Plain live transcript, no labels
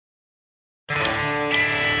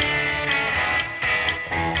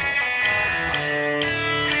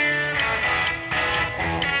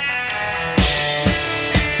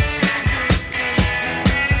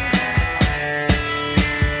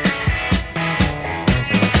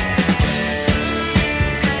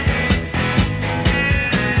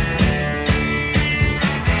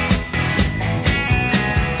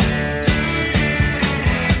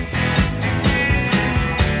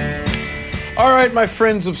right, my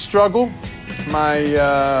friends of struggle, my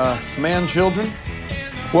man children,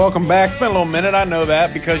 welcome back. It's been a little minute, I know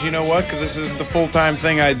that, because you know what? Because this isn't the full-time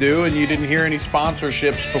thing I do, and you didn't hear any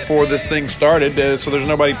sponsorships before this thing started, so there's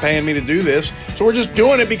nobody paying me to do this. So we're just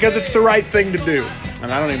doing it because it's the right thing to do,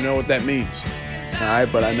 and I don't even know what that means. All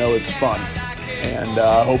right, but I know it's fun, and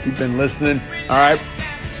I hope you've been listening. All right,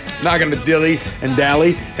 not going to dilly and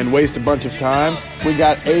dally and waste a bunch of time. We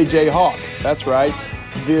got A.J. Hawk. That's right.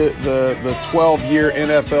 The 12-year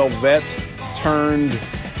NFL vet turned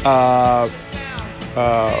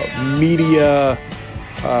media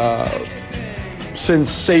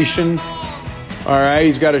sensation. All right,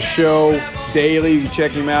 he's got a show daily. You can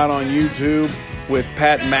check him out on YouTube with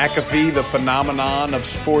Pat McAfee, the phenomenon of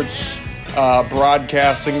sports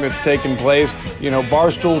broadcasting that's taken place. You know,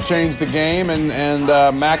 Barstool changed the game, and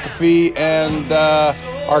McAfee and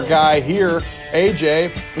our guy here,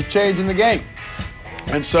 AJ, is changing the game.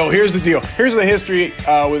 And so here's the deal. Here's the history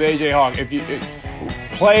with A.J. Hawk. If you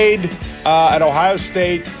played at Ohio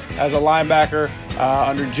State as a linebacker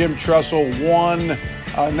under Jim Trussell, won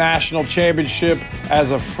a national championship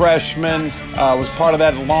as a freshman, was part of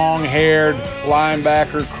that long-haired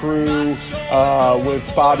linebacker crew with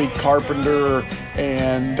Bobby Carpenter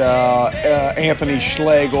and Anthony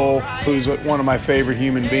Schlegel, who's one of my favorite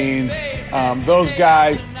human beings. Those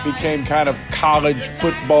guys became kind of college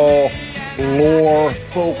football lore,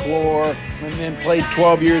 folklore, and then played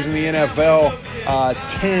 12 years in the NFL,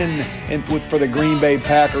 10 for the Green Bay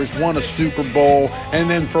Packers, won a Super Bowl, and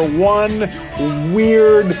then for one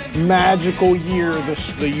weird, magical year,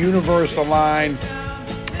 the universe aligned.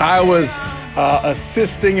 I was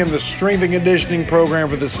assisting in the strength and conditioning program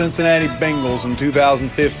for the Cincinnati Bengals in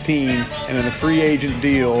 2015, and in a free agent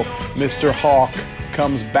deal, Mr. Hawk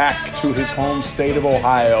comes back to his home state of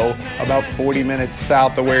Ohio, about 40 minutes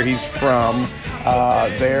south of where he's from,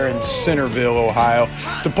 there in Centerville, Ohio,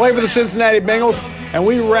 to play for the Cincinnati Bengals. And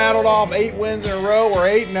we rattled off 8 wins in a row. We're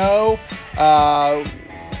 8-0.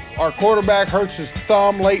 Our quarterback hurts his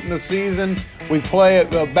thumb late in the season. We play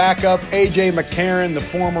at the backup, A.J. McCarron, the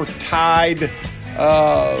former Tide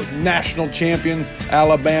national champion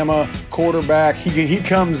Alabama quarterback. He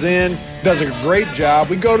comes in, does a great job.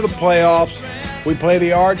 We go to the playoffs. We play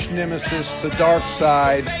the arch nemesis, the dark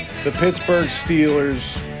side, the Pittsburgh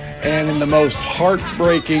Steelers, and in the most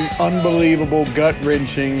heartbreaking, unbelievable,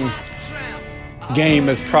 gut-wrenching game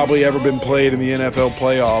that's probably ever been played in the NFL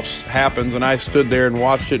playoffs happens, and I stood there and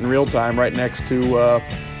watched it in real time right next to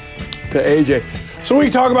AJ. So we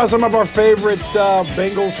talk about some of our favorite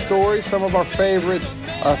Bengals stories, some of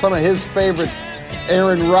his favorite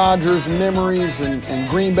Aaron Rodgers memories and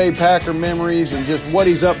Green Bay Packer memories, and just what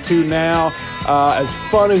he's up to now. As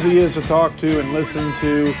fun as he is to talk to and listen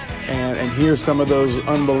to and hear some of those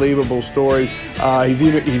unbelievable stories,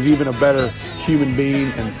 he's even a better human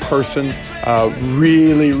being and person.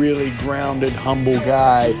 Really, really grounded, humble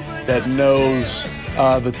guy that knows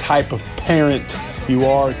the type of parent you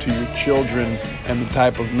are to your children and the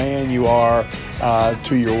type of man you are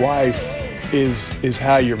to your wife is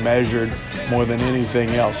how you're measured more than anything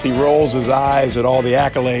else. He rolls his eyes at all the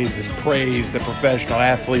accolades and praise that professional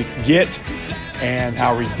athletes get and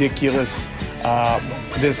how ridiculous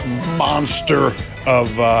this monster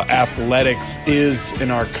of athletics is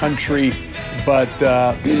in our country. But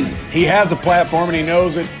he has a platform and he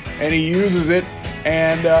knows it and he uses it,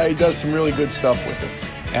 and he does some really good stuff with it.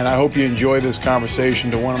 And I hope you enjoy this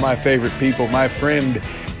conversation to one of my favorite people, my friend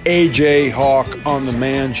A.J. Hawk on the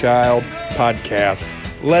Man-Child podcast.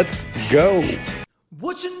 Let's go.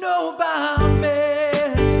 What you know about me?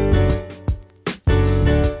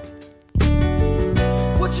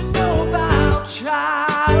 What you know about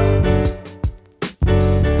child?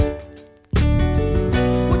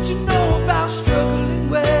 What you know about struggling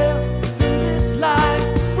well through this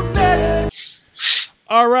life? We're better.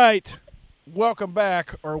 All right. Welcome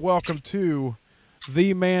back, or welcome to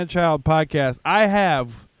the Man-Child podcast. I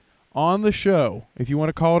have on the show, if you want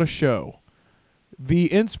to call it a show,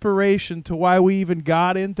 the inspiration to why we even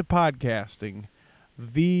got into podcasting,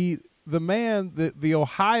 the man, the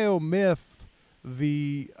Ohio myth,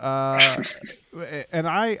 and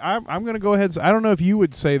I'm going to go ahead and say, I don't know if you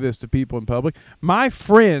would say this to people in public, my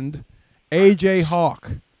friend A.J.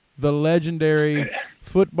 Hawk, the legendary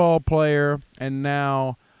football player and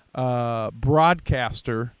now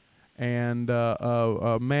broadcaster and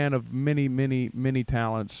a man of many, many, many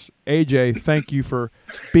talents. AJ, thank you for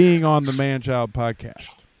being on the Man-Child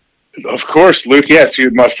podcast. Of course, Luke. Yes, you're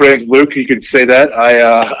my friend, Luke. You could say that.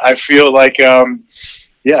 I feel like, I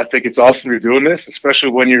think it's awesome you're doing this, especially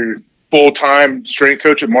when you're full-time strength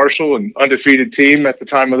coach at Marshall and undefeated team at the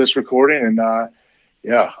time of this recording. And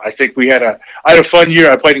Yeah, I think I had a fun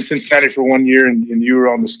year. I played in Cincinnati for 1 year, and you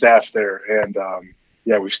were on the staff there. And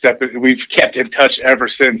yeah, we've kept in touch ever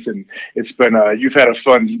since, and it's been you've had a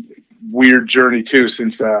fun, weird journey too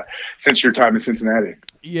since your time in Cincinnati.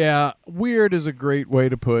 Yeah, weird is a great way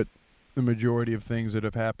to put the majority of things that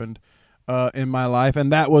have happened in my life,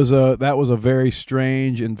 and that was a very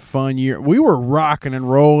strange and fun year. We were rocking and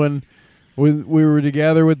rolling. We were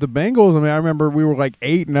together with the Bengals. I mean, I remember we were like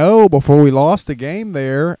 8-0 before we lost a game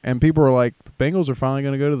there, and people were like, the Bengals are finally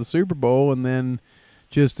going to go to the Super Bowl, and then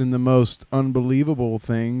just in the most unbelievable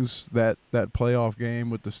things, that playoff game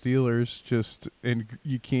with the Steelers, and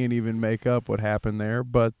you can't even make up what happened there,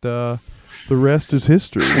 but the rest is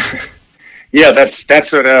history. Yeah,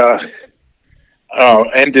 that's what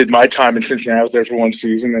ended my time in Cincinnati. I was there for one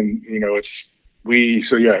season, and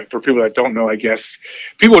for people that don't know, I guess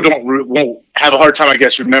people won't have a hard time, I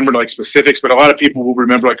guess, remembering like specifics, but a lot of people will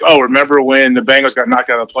remember like, oh, remember when the Bengals got knocked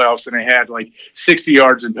out of the playoffs and they had like 60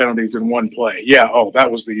 yards in penalties in one play? Yeah, oh,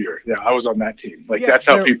 that was the year. Yeah, I was on that team. Like that's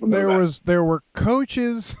how people know there were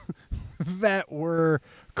coaches that were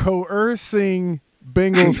coercing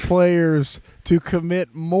Bengals players to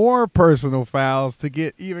commit more personal fouls to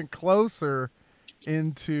get even closer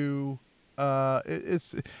into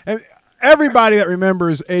everybody that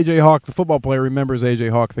remembers A.J. Hawk, the football player, remembers A.J.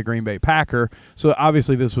 Hawk, the Green Bay Packer. So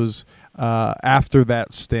obviously this was after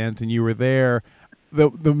that stint, and you were there.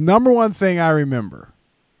 The number one thing I remember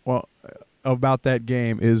about that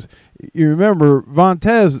game is, you remember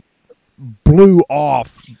Vontaze blew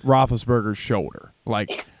off Roethlisberger's shoulder,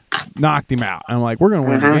 like knocked him out. And I'm like, we're going to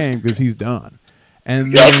win the game because he's done.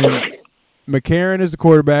 And then McCarron is the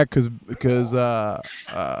quarterback because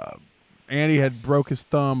Andy had broke his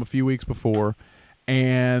thumb a few weeks before,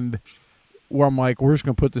 and where I'm like, we're just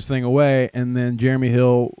going to put this thing away, and then Jeremy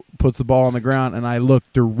Hill puts the ball on the ground, and I look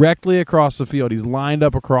directly across the field. He's lined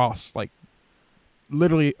up across, like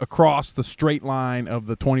literally across the straight line of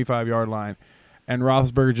the 25-yard line, and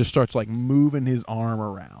Roethlisberger just starts like moving his arm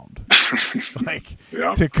around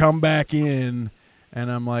to come back in, and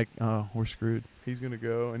I'm like, oh, we're screwed. He's going to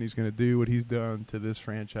go, and he's going to do what he's done to this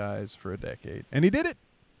franchise for a decade. And he did it.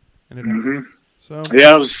 So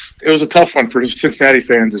yeah, it was a tough one for Cincinnati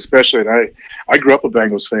fans, especially. And I grew up a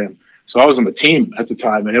Bengals fan, so I was on the team at the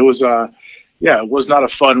time, and it was it was not a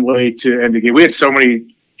fun way to end the game. We had so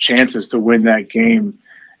many chances to win that game,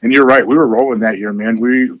 and you're right, we were rolling that year,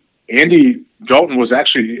 man. Andy Dalton was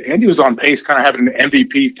on pace, kind of having an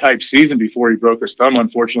MVP type season before he broke his thumb,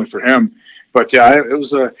 unfortunately for him. But yeah, it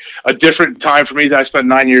was a different time for me. I spent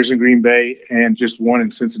 9 years in Green Bay and just one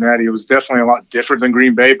in Cincinnati. It was definitely a lot different than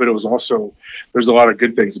Green Bay, but it was also, there's a lot of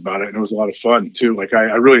good things about it, and it was a lot of fun too. Like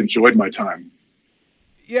I really enjoyed my time.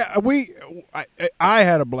 Yeah, I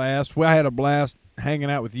had a blast. I had a blast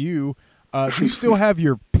hanging out with you. Do you still have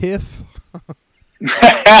your pith?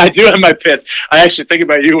 I do have my pith. I actually think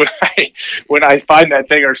about you when I find that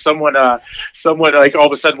thing, or someone like all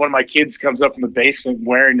of a sudden one of my kids comes up in the basement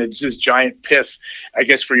wearing this giant pith. I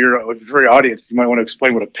guess for your audience, you might want to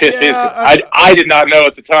explain what a pith is, because I did not know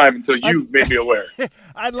at the time until you made me aware.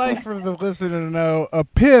 I'd like for the listener to know a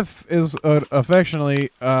pith is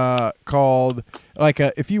affectionately called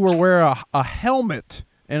if you were wearing a helmet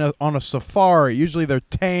on a safari. Usually they're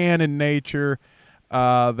tan in nature.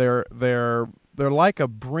 They're like a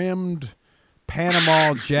brimmed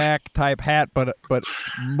Panama Jack type hat, but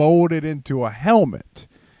molded into a helmet.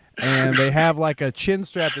 And they have like a chin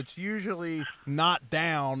strap that's usually not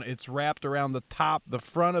down. It's wrapped around the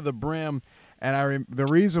front of the brim. And the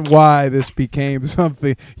reason why this became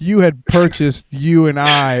something, you had purchased, you and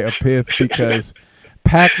I, a pith because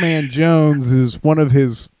Pac-Man Jones is one of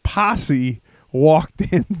his posse walked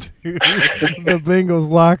into the Bengals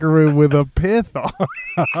locker room with a pith on.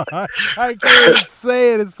 I can't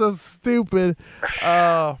say it. It's so stupid.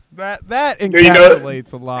 That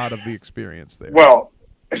encapsulates a lot of the experience there. Well,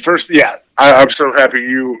 at first, yeah, I'm so happy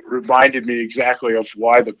you reminded me exactly of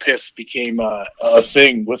why the pith became a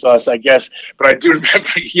thing with us, I guess. But I do remember,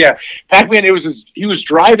 yeah, Pac-Man. He was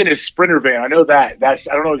driving his Sprinter van. I know that. I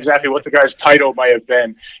don't know exactly what the guy's title might have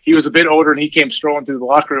been. He was a bit older, and he came strolling through the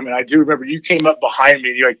locker room. And I do remember you came up behind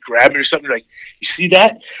me and you like grabbed me or something. You're like, you see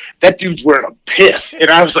that? That dude's wearing a pith. And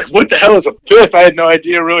I was like, what the hell is a pith? I had no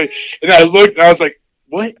idea really. And I looked and I was like,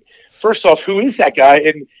 what? First off, who is that guy?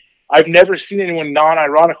 And I've never seen anyone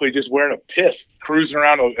non-ironically just wearing a pith cruising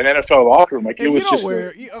around an NFL locker room. Like, it was just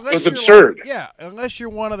it was absurd. Unless you're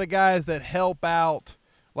one of the guys that help out,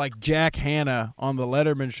 like Jack Hanna on the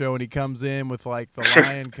Letterman show, and he comes in with like the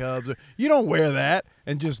Lion Cubs. You don't wear that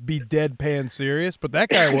and just be deadpan serious, but that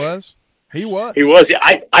guy was. He was. He was.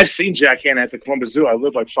 Yeah, I've seen Jack Hanna at the Columbus Zoo. I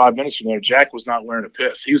live like 5 minutes from there. Jack was not wearing a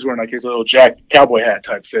pith. He was wearing like his little Jack cowboy hat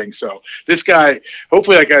type thing. So this guy,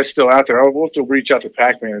 hopefully that guy's still out there. I'll have to reach out to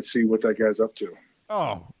Pac-Man and see what that guy's up to.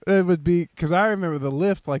 Oh, it would be because I remember the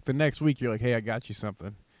lift. Like the next week, you're like, "Hey, I got you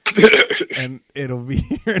something," and it'll be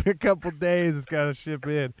here in a couple days. It's got to ship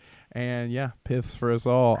in, and yeah, piths for us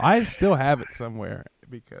all. I still have it somewhere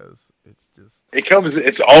because it's just.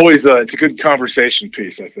 It's always it's a good conversation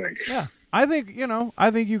piece, I think. Yeah. I think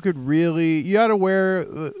you could really, you got to wear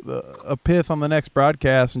a pith on the next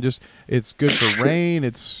broadcast and just, it's good for rain.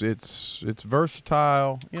 It's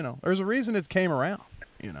versatile. There's a reason it came around,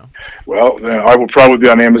 Well, I will probably be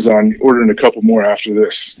on Amazon ordering a couple more after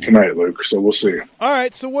this tonight, Luke. So we'll see. All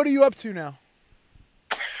right. So what are you up to now?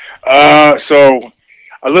 So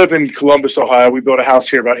I live in Columbus, Ohio. We built a house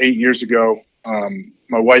here about 8 years ago.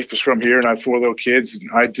 My wife is from here, and I have 4 little kids.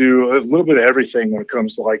 And I do a little bit of everything when it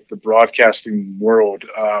comes to like the broadcasting world.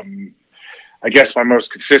 I guess my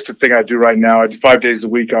most consistent thing I do right now, I do 5 days a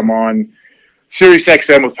week. I'm on Sirius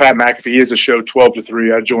XM with Pat McAfee. He has a show 12 to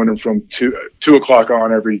 3. I join him from 2 o'clock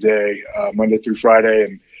on every day, Monday through Friday.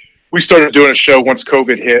 And we started doing a show once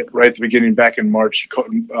COVID hit, right at the beginning, back in March,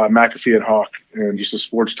 called McAfee and Hawk, and just a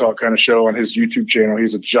sports talk kind of show on his YouTube channel.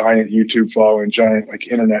 He's a giant YouTube following, giant like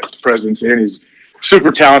internet presence, and he's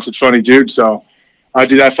super talented, funny dude. So I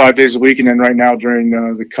do that 5 days a week. And then right now during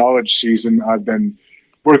the college season, I've been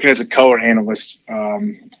working as a color analyst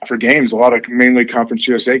for games, a lot of mainly Conference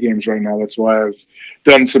USA games right now. That's why I've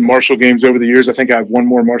done some Marshall games over the years. I think I have one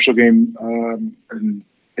more Marshall game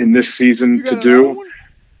in this season to do.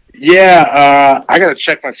 Yeah, I got to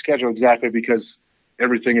check my schedule exactly because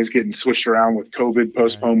everything is getting switched around with COVID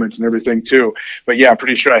postponements and everything too. But yeah, I'm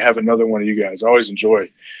pretty sure I have another one of you guys. I always enjoy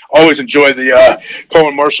the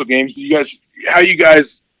Colin Marshall games. How you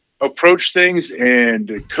guys approach things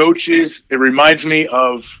and coaches. It reminds me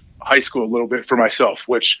of high school a little bit for myself,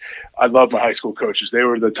 which I love my high school coaches. They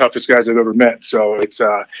were the toughest guys I've ever met. So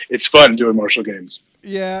it's fun doing Marshall games.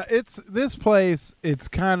 Yeah, it's this place. It's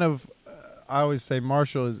kind of, I always say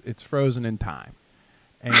Marshall it's frozen in time.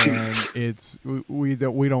 And we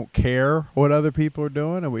don't care what other people are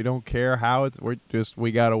doing, and we don't care how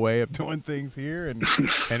we got a way of doing things here, and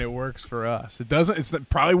it works for us. It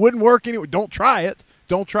probably wouldn't work anyway. Don't try it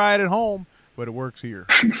at home, but it works here.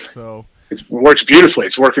 So it works beautifully.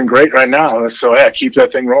 It's working great right now. So yeah, keep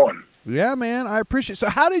that thing rolling. Yeah, man, I appreciate it. So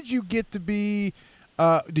how did you get to be?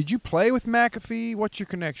 Did you play with McAfee? What's your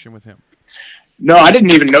connection with him? No, I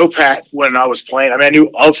didn't even know Pat when I was playing. I mean, I knew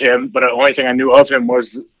of him, but the only thing I knew of him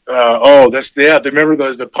was, remember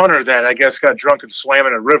the punter that I guess got drunk and swam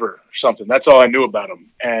in a river or something. That's all I knew about him.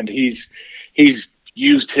 And he's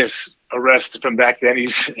used his arrest from back then.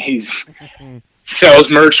 He's sells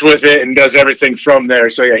merch with it and does everything from there.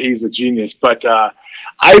 So yeah, he's a genius. But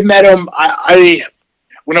I met him.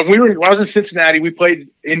 When I was in Cincinnati, we played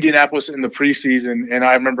Indianapolis in the preseason, and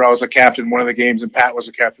I remember I was a captain one of the games, and Pat was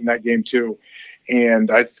a captain that game too. And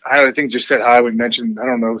I think just said hi. We mentioned,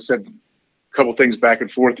 said a couple things back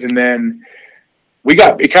and forth. And then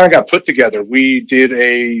it kind of got put together. We did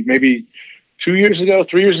maybe 3 years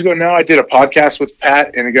ago now, I did a podcast with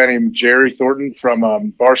Pat and a guy named Jerry Thornton from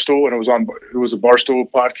Barstool. And it was a Barstool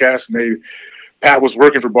podcast. And Pat was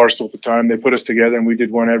working for Barstool at the time. They put us together and we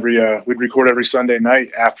did one we'd record every Sunday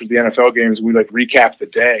night after the NFL games. We'd recap the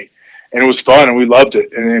day, and it was fun and we loved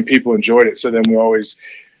it. And then people enjoyed it. So then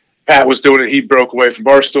Pat was doing it. He broke away from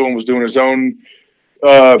Barstool and was doing his own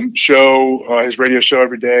show, his radio show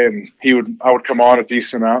every day. And I would come on a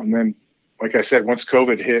decent amount. And then, like I said, once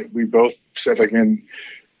COVID hit, we both said, man,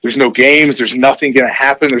 there's no games. There's nothing going to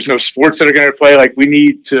happen. There's no sports that are going to play. We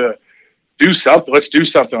need to do something. Let's do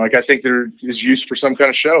something. I think there is use for some kind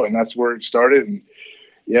of show. And that's where it started. And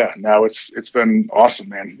yeah, now it's been awesome,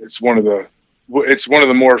 man. It's one of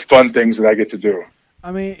the more fun things that I get to do.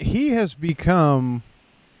 I mean, he has become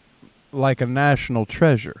like a national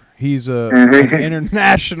treasure. He's an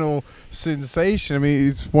international sensation. I mean,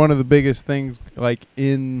 he's one of the biggest things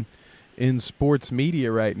in sports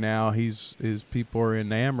media right now. People are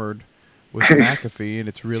enamored with McAfee, and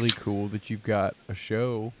it's really cool that you've got a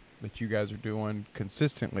show that you guys are doing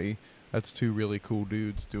consistently. That's 2 really cool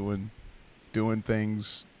dudes doing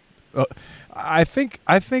things. I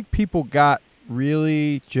think people got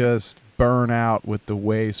really just burnt out with the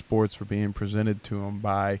way sports were being presented to them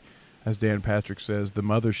by, as Dan Patrick says, the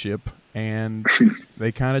mothership, and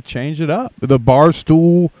they kind of changed it up. The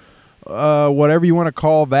Barstool, whatever you want to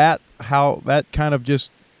call that, how that kind of just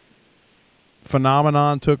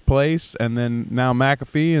phenomenon took place, and then now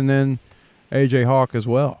McAfee, and then AJ Hawk as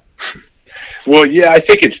well. Well, yeah, I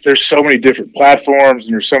think there's so many different platforms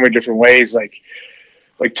and there's so many different ways. Like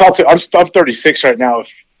I'm 36 right now.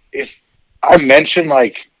 If I mention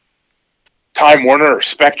like Time Warner or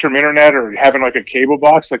Spectrum Internet or having like a cable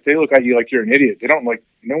box, like they look at you like you're an idiot. They don't like,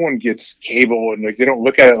 no one gets cable, and like they don't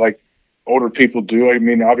look at it like older people do. I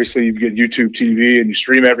mean, obviously you get YouTube TV and you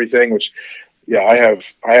stream everything, which yeah, I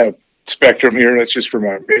have Spectrum here. That's just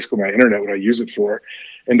for basically my internet, what I use it for,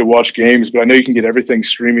 and to watch games. But I know you can get everything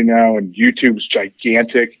streaming now, and YouTube's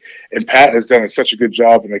gigantic. And Pat has done such a good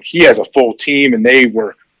job, and like he has a full team, and they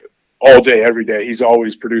work all day, every day. He's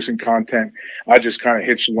always producing content. I just kind of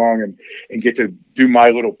hitch along and get to do my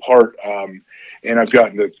little part. And I've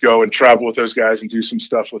gotten to go and travel with those guys and do some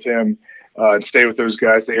stuff with him and stay with those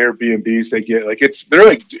guys. The Airbnbs they get, like they're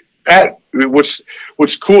like Pat.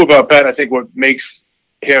 What's cool about Pat, I think what makes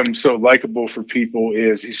him so likable for people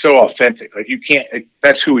is he's so authentic. Like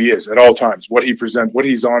that's who he is at all times. What he presents, what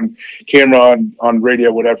he's on camera, on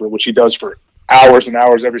radio, whatever, which he does for hours and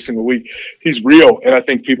hours every single week. He's real, and I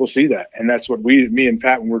think people see that, and that's what me and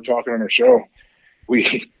Pat, when we're talking on our show,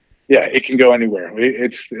 it can go anywhere.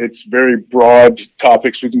 It's very broad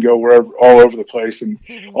topics. We can go wherever, all over the place. And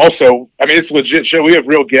also, I mean, it's a legit show. We have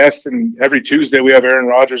real guests, and every Tuesday we have Aaron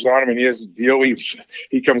Rodgers on. I mean, he has a deal.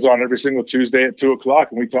 He comes on every single Tuesday at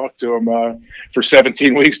 2:00, and we talk to him for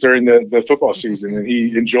 17 weeks during the football season, and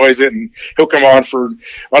he enjoys it. And he'll come on for, a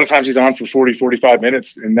lot of times he's on for 40, 45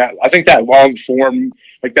 minutes. And I think that long form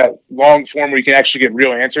where you can actually get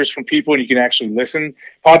real answers from people and you can actually listen.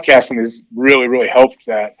 Podcasting has really, really helped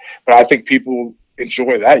that. But I think people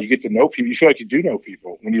enjoy that. You get to know people. You feel like you do know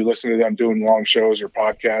people when you listen to them doing long shows or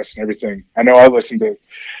podcasts and everything. I know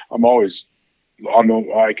I'm always on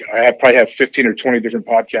I probably have 15 or 20 different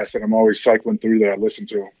podcasts that I'm always cycling through that I listen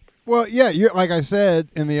to. Well, yeah, like I said,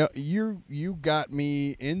 you got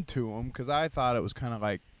me into them because I thought it was kind of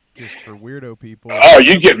like just for weirdo people. Oh,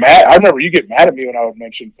 you get mad. I remember you get mad at me when I would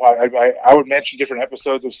mention I would mention different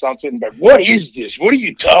episodes of something, but what is this? What are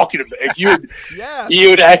you talking about?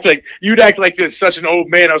 You'd act like this such an old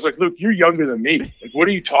man. I was like, Luke, you're younger than me. Like, what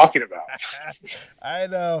are you talking about? I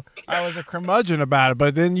know. I was a curmudgeon about it,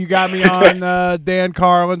 but then you got me on Dan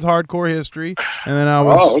Carlin's Hardcore History, and then I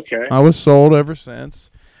was sold ever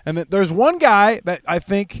since. And there's one guy that I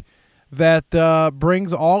think that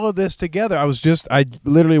brings all of this together. I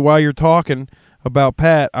literally, while you're talking about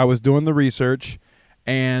Pat, I was doing the research,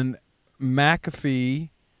 and McAfee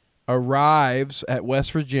arrives at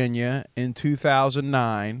West Virginia in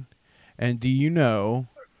 2009, and do you know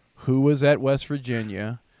who was at West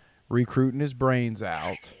Virginia recruiting his brains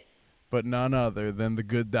out? But none other than the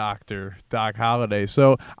good doctor, Doc Holliday.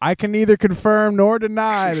 So I can neither confirm nor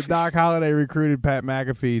deny that Doc Holliday recruited Pat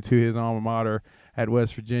McAfee to his alma mater at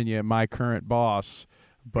West Virginia, my current boss.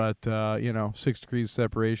 But, 6 degrees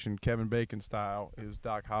separation, Kevin Bacon style, is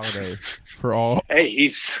Doc Holliday for all.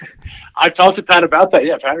 Hey, I talked to Pat about that.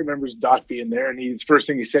 Yeah, Pat remembers Doc being there, and his first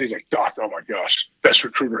thing he said, he's like, Doc, oh my gosh, best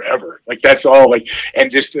recruiter ever. Like, that's all, like,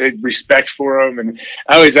 and just respect for him. And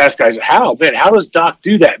I always ask guys, how does Doc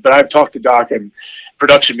do that? But I've talked to Doc in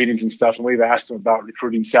production meetings and stuff, and we've asked him about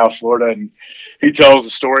recruiting South Florida, and he tells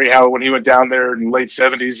the story how when he went down there in the late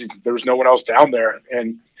 70s, there was no one else down there,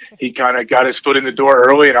 and he kind of got his foot in the door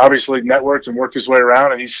early and obviously networked and worked his way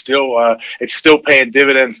around, and he's still it's still paying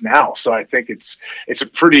dividends now. So I think it's a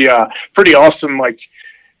pretty awesome like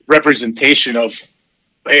representation of,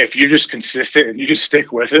 hey, if you're just consistent and you just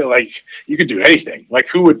stick with it, like you can do anything. Like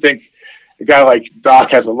who would think a guy like Doc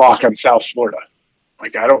has a lock on South Florida?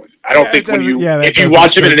 Like I don't think when if you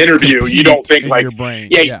watch him in an interview, you don't think like your brain.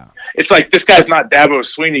 Yeah, it's like this guy's not Dabo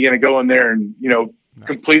Swinney going to go in there and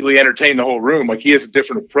completely entertain the whole room. Like he has a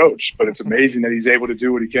different approach, but it's amazing that he's able to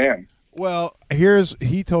do what he can. Well,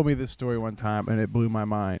 he told me this story one time, and it blew my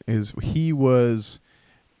mind. He was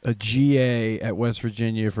a GA at West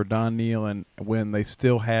Virginia for Don Nealon when they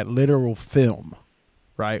still had literal film,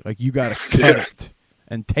 right? Like you got to cut it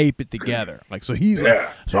and tape it together. Like so he's like,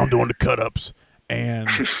 so I'm doing the cut ups, and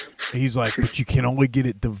he's like, but you can only get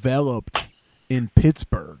it developed in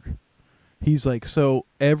Pittsburgh. He's like, so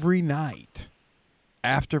every night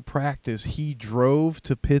after practice, he drove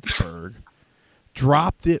to Pittsburgh,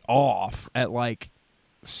 dropped it off at like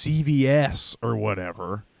CVS or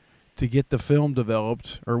whatever to get the film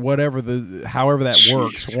developed or whatever however that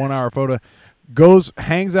works. 1 hour photo,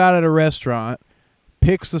 hangs out at a restaurant,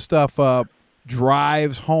 picks the stuff up,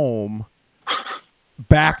 drives home,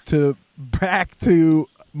 back to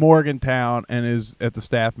Morgantown, and is at the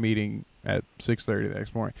staff meeting at 6:30 the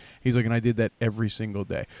next morning. He's like, and I did that every single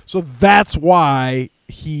day. So that's why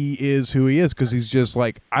he is who he is, because he's just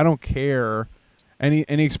like, I don't care, and he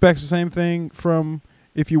expects the same thing from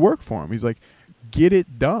if you work for him. He's like, get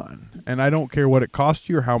it done. And I don't care what it costs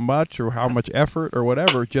you or how much effort or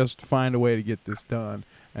whatever, just find a way to get this done.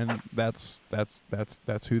 And that's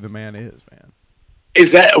who the man is, man.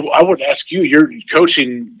 Is that, I would ask you, you're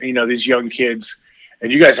coaching, these young kids,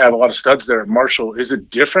 and you guys have a lot of studs there at Marshall. Is it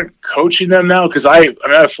different coaching them now? Because I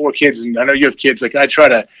have 4 kids, and I know you have kids. Like, I try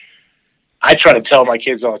to tell my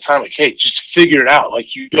kids all the time, like, hey, just figure it out.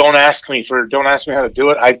 Like, you don't ask me how to do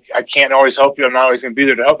it. I can't always help you. I'm not always going to be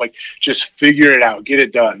there to help. Like, just figure it out, get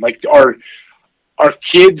it done. Like, are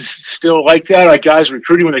kids still like that? Like, guys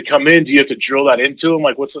recruiting when they come in, do you have to drill that into them?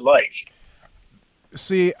 Like, what's it like?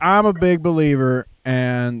 See, I'm a big believer,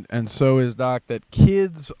 and so is Doc, that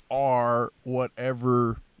kids are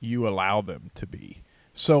whatever you allow them to be.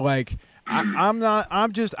 So, like,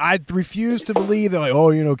 I refuse to believe that,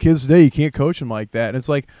 like, kids today, you can't coach them like that. And it's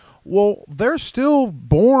like, well, they're still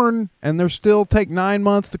born, and they're still take 9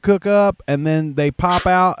 months to cook up, and then they pop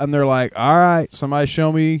out, and they're like, all right, somebody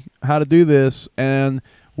show me how to do this. And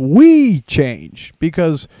we change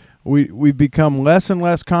because we become less and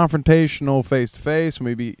less confrontational face-to-face, and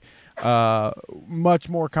we be much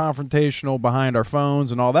more confrontational behind our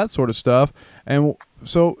phones and all that sort of stuff. And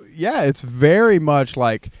so, yeah, it's very much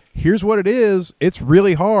like, here's what it is. It's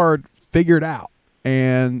really hard. Figure it out.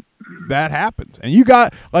 And that happens. And you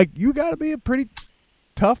got to be a pretty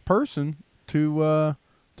tough person to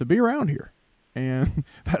be around here. And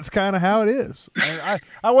that's kind of how it is. And I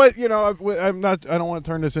don't want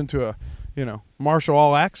to turn this into a, Marshall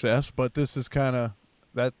All Access, but this is kind of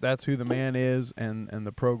that's who the man is, and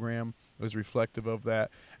the program was reflective of that.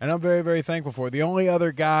 And I'm very, very thankful for it. The only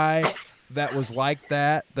other guy that was like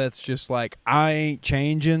that's just like, I ain't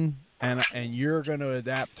changing and you're going to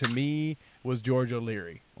adapt to me, was George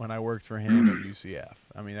O'Leary when I worked for him at UCF.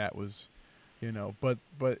 I mean, that was, but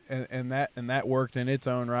that worked in its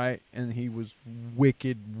own right, and he was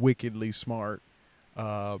wickedly smart,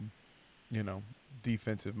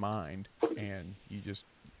 defensive mind, and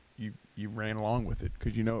you ran along with it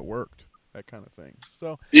because it worked, that kind of thing.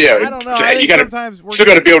 So yeah, I don't know. I think sometimes we're still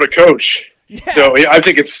got to be able to coach. Yeah. So I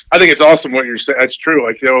think it's awesome what you're saying. That's true.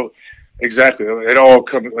 Like, exactly. It all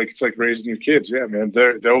comes like, it's like raising your kids. Yeah, man.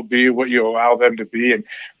 They'll be what you allow them to be,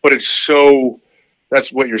 but it's so.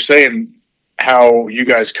 That's what you're saying. How you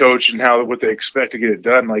guys coach and what they expect to get it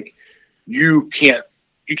done. Like, you can't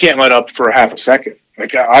let up for a half a second.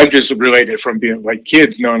 Like, I just related it from being like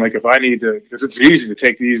kids, knowing like if I need to, because it's easy to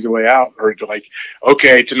take the easy way out, or to like,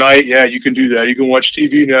 okay, tonight, yeah, you can do that. You can watch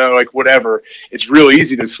TV now, like whatever. It's real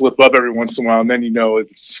easy to slip up every once in a while, and then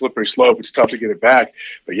it's a slippery slope. It's tough to get it back.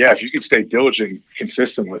 But yeah, if you can stay diligent,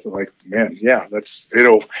 consistent with it, like, man, yeah,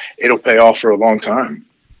 it'll pay off for a long time.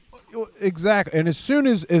 Exactly. And as soon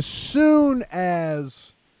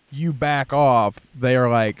as you back off, they are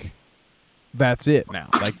like, that's it now.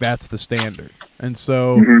 Like, that's the standard. And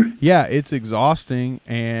so, yeah, it's exhausting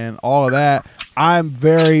and all of that. I'm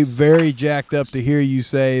very, very jacked up to hear you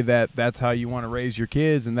say that that's how you want to raise your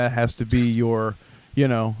kids, and that has to be your,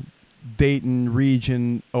 Dayton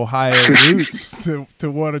region, Ohio roots to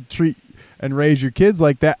want to treat and raise your kids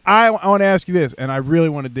like that. I want to ask you this, and I really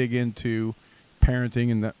want to dig into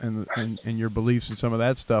parenting and your beliefs and some of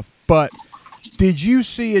that stuff. But did you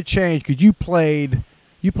see a change? Because you played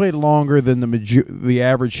longer than the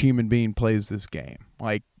average human being plays this game.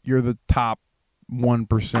 Like, you're the top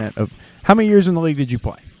 1% of. How many years in the league did you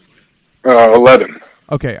play? 11.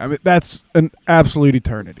 Okay, I mean, that's an absolute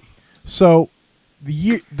eternity. So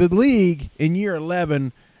the league in year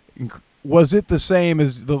 11, was it the same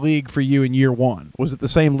as the league for you in year 1? Was it the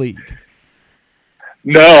same league?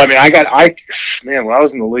 No, I mean, when I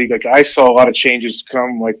was in the league, like, I saw a lot of changes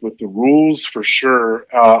come, like, with the rules for sure.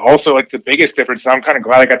 Also, like, the biggest difference, I'm kind of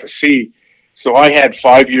glad I got to see. So I had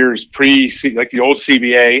 5 years like the old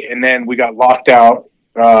CBA, and then we got locked out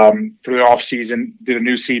for the off season, did a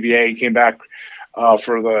new CBA, came back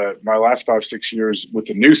for my last 5-6 years with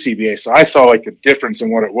the new CBA. So I saw, like, the difference in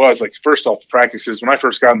what it was. Like, first off, the practices, when I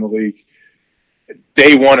first got in the league,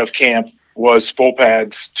 day one of camp was full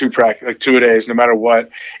pads, 2 days, no matter what.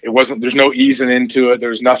 There's no easing into it.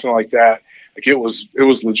 There's nothing like that. Like, it was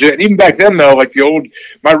legit. And even back then, though, like,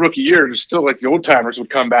 my rookie year, it was still like the old timers would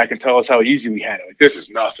come back and tell us how easy we had it. Like, this is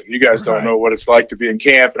nothing. You guys don't know what it's like to be in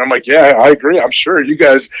camp. And I'm like, yeah, I agree. I'm sure you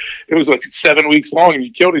guys, it was like 7 weeks long and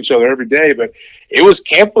you killed each other every day. But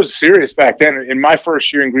camp was serious back then. In my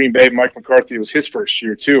first year in Green Bay, Mike McCarthy, it was his first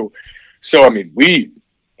year too. So, I mean,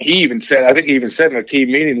 he even said in a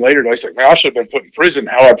team meeting later, he's like, man, I should have been put in prison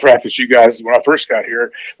how I practiced you guys when I first got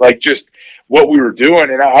here. Like, just what we were doing.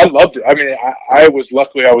 And I loved it. I mean, I was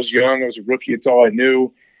young. I was a rookie. It's all I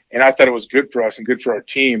knew. and I thought it was good for us and good for our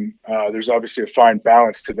team. There's obviously a fine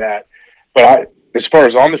balance to that. But as far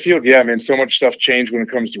as on the field, yeah, man, so much stuff changed when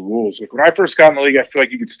it comes to rules. Like when I first got in the league, I feel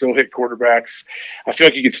like you could still hit quarterbacks. I feel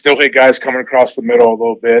like you could still hit guys coming across the middle a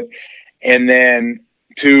little bit. And then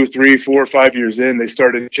 2, 3, 4, 5 years in, they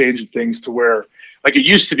started changing things to where, like it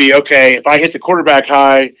used to be, okay, if I hit the quarterback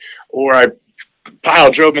high or I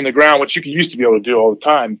drove him in the ground, which you used to be able to do all the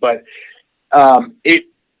time, but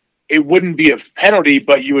it wouldn't be a penalty,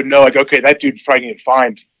 but you would know, like, okay, that dude's probably going to get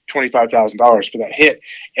fined $25,000 for that hit,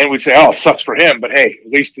 and we'd say, oh, it sucks for him, but hey,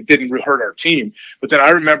 at least it didn't hurt our team. But then I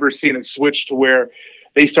remember seeing it switch to where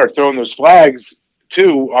they start throwing those flags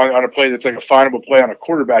too on a play that's like a finable play on a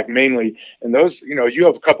quarterback mainly, and those, you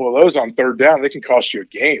have a couple of those on third down, they can cost you a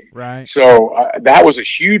game. Right. So that was a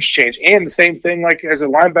huge change. And the same thing, like as a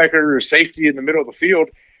linebacker or safety in the middle of the field,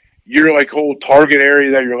 you're like whole target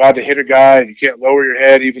area that you're allowed to hit a guy, and you can't lower your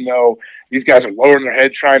head, even though these guys are lowering their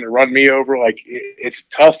head trying to run me over. Like it's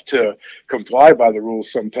tough to comply by the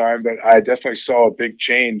rules sometimes, but I definitely saw a big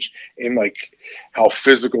change in like how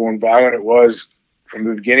physical and violent it was from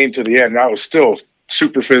the beginning to the end. Now it was still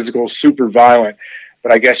super physical, super violent,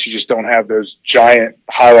 but I guess you just don't have those giant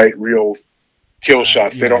highlight reel kill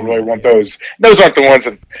shots. They don't really want those. Those aren't the ones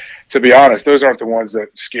that, to be honest, those aren't the ones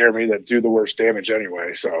that scare me, that do the worst damage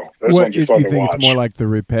anyway. So those ones are fun to watch. It's more like the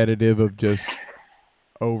repetitive of just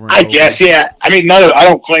over and I over? guess, yeah. I mean, I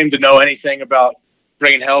don't claim to know anything about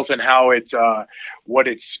brain health and how it, what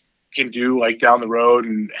it's can do like down the road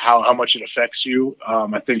and how much it affects you.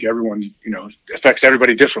 I think everyone, affects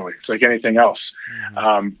everybody differently. It's like anything else.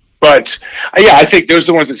 Mm-hmm. But yeah, I think those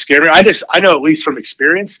are the ones that scare me. I know at least from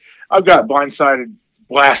experience, I've got blindsided,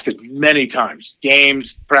 blasted many times,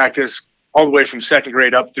 games, practice, all the way from second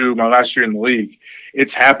grade up through my last year in the league.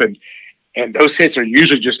 It's happened. And those hits are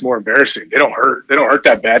usually just more embarrassing. They don't hurt. They don't hurt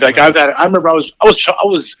that bad. Like I remember I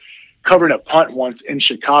was covering a punt once in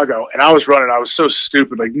Chicago, and I was running. I was so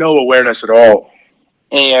stupid, like no awareness at all.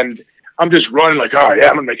 And I'm just running like, oh yeah,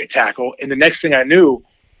 I'm gonna make a tackle. And the next thing I knew,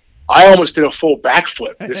 I almost did a full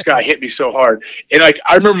backflip. This guy hit me so hard. And like,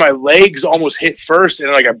 I remember my legs almost hit first,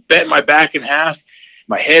 and like I bent my back in half.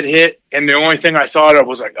 My head hit, and the only thing I thought of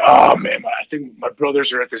was like, oh man, I think my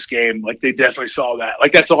brothers are at this game. Like they definitely saw that.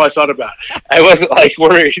 Like that's all I thought about. I wasn't like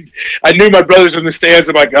worried. I knew my brothers in the stands.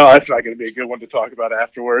 I'm like, oh, that's not going to be a good one to talk about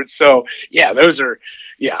afterwards. So yeah,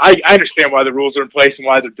 I understand why the rules are in place and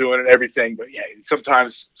why they're doing it and everything. But yeah,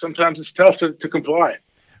 sometimes it's tough to comply.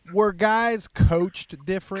 Were guys coached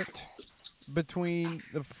different between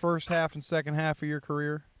the first half and second half of your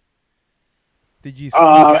career? Did you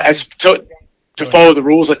see to follow the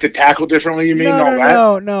rules, like to tackle differently, you mean?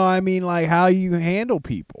 No. I mean, like how you handle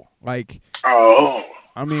people. Like, I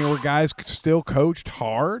mean, were guys still coached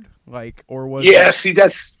hard? Like, or was? Yeah, see,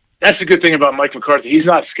 that's a good thing about Mike McCarthy. He's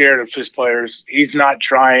not scared of his players. He's not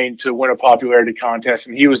trying to win a popularity contest,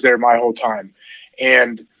 and he was there my whole time.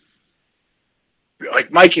 And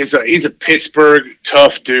like Mike he's a Pittsburgh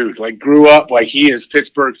tough dude. Like grew up like he is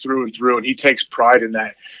Pittsburgh through and through, and he takes pride in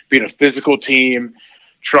that, being a physical team,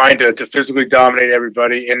 trying to physically dominate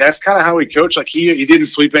everybody. And that's kind of how he coached. Like he didn't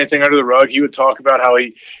sweep anything under the rug. He would talk about how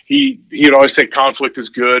he'd always say conflict is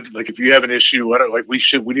good. Like if you have an issue,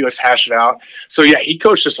 let's hash it out. So yeah, he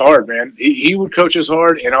coached us hard, man. He would coach us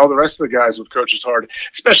hard, and all the rest of the guys would coach us hard,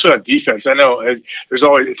 especially on defense. I know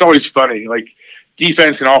it's always funny. Like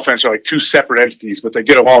defense and offense are like two separate entities, but they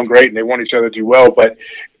get along great and they want each other to do well. But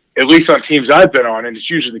at least on teams I've been on, and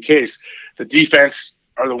it's usually the case, the defense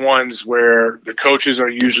are the ones where the coaches are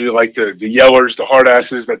usually like the yellers, the hard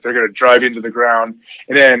asses that they're going to drive into the ground.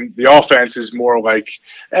 And then the offense is more like,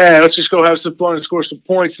 let's just go have some fun and score some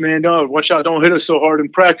points, man. No, watch out. Don't hit us so hard in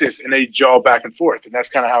practice. And they jaw back and forth. And that's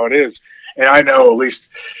kind of how it is. And I know at least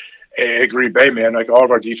at Green Bay, man, like all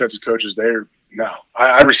of our defensive coaches there,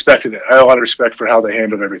 I respected it. I had a lot of respect for how they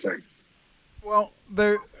handled everything. Well,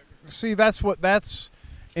 that's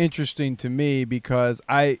interesting to me because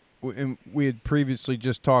we had previously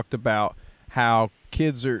just talked about how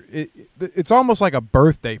kids are it's almost like a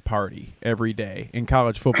birthday party every day in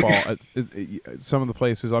college football at some of the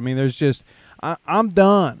places. I mean, there's just I'm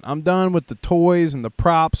done with the toys and the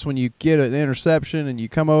props when you get an interception and you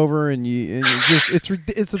come over and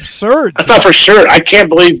it's absurd. I thought for sure. I can't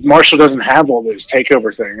believe Marshall doesn't have all those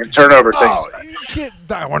takeover things and turnover things.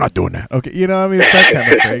 We're not doing that. Okay, I mean, it's that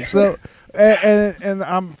kind of thing. So And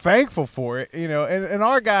I'm thankful for it, and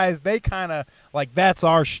our guys, they kind of like, that's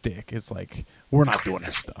our shtick. It's like, we're not doing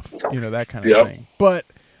that stuff, that kind of thing. But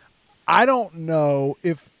I don't know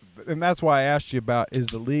and that's why I asked you about, is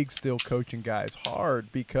the league still coaching guys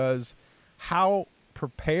hard? Because how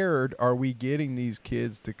prepared are we getting these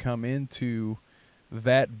kids to come into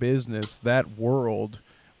that business, that world,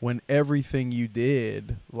 when everything you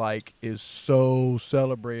did like is so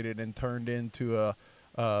celebrated and turned into a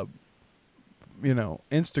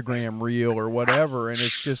Instagram reel or whatever, and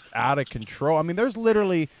it's just out of control. I mean, there's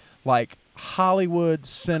literally like Hollywood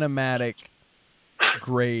cinematic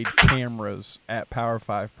grade cameras at Power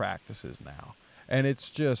 5 practices now, and it's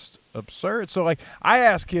just absurd. So like, I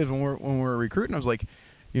ask kids when we're recruiting, I was like,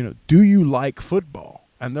 do you like football?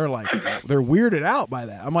 And they're like, they're weirded out by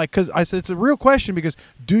that. I'm like, because I said it's a real question, because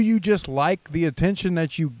do you just like the attention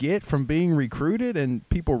that you get from being recruited and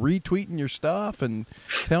people retweeting your stuff and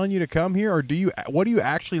telling you to come here, or what do you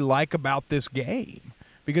actually like about this game?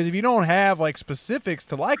 Because if you don't have like specifics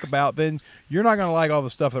to like about, then you're not going to like all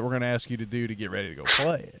the stuff that we're going to ask you to do to get ready to go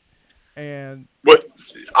play it. And what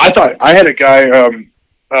I thought, I had a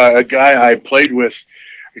guy I played with.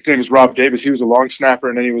 His name is Rob Davis. He was a long snapper,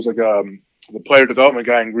 and then he was like the player development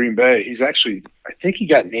guy in Green Bay. He's actually, I think he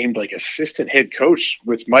got named like assistant head coach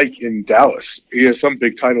with Mike in Dallas. He has some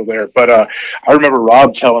big title there. But I remember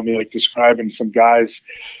Rob telling me, like, describing some guys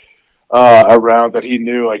around that he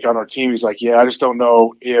knew, like, on our team. He's like, yeah, I just don't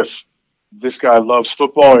know if this guy loves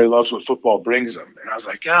football or he loves what football brings him. And I was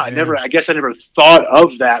like, I guess I never thought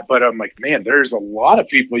of that. But I'm like, man, there's a lot of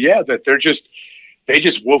people, that they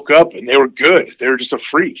just woke up and they were good. They were just a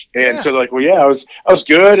freak. And so like, well, I was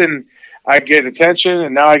good, and I get attention,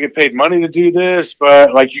 and now I get paid money to do this.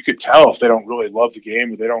 But like, you could tell if they don't really love the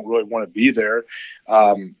game or they don't really want to be there.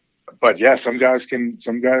 But yeah, some guys,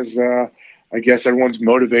 I guess everyone's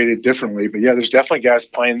motivated differently. But yeah, there's definitely guys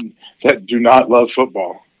playing that do not love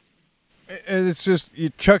football. And it's just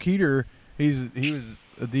Chuck Heater. He was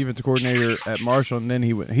a defensive coordinator at Marshall, and then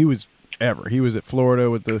he was at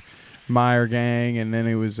Florida with the Meyer gang, and then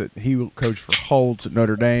he coached for Holtz at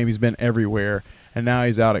Notre Dame. He's been everywhere. And now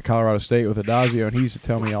he's out at Colorado State with Adazio, and he used to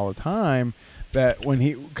tell me all the time that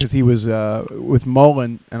because he was with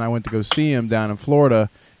Mullen, and I went to go see him down in Florida.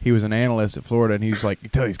 He was an analyst at Florida, and he was like, you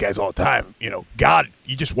tell these guys all the time, God,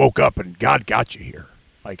 you just woke up and God got you here.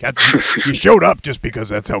 Like, you showed up just because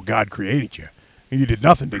that's how God created you. You did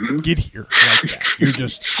nothing to get here like that. You're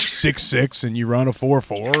just 6'6", and you run a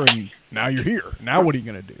 4.4, and now you're here. Now what are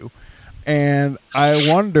you going to do? And I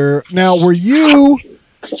wonder, now, were you –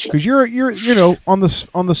 because you're on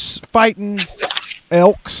the fighting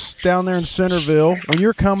Elks down there in Centerville, when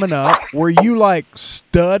you're coming up, were you like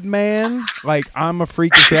stud man? Like, I'm a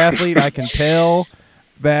freakish athlete, I can tell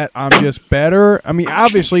that I'm just better? I mean,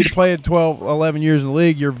 obviously to play at 12, 11 years in the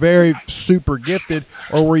league, you're very super gifted,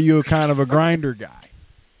 or were you kind of a grinder guy?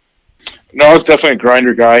 No, I was definitely a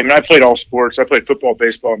grinder guy. I mean, I played all sports. I played football,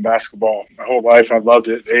 baseball, and basketball my whole life. I loved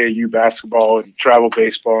it. AAU basketball and travel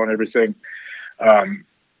baseball and everything.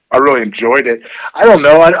 I really enjoyed it. I don't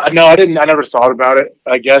know. I never thought about it.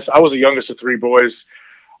 I guess I was the youngest of three boys.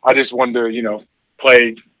 I just wanted to,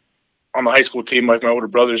 play on the high school team like my older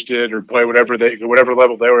brothers did, or play whatever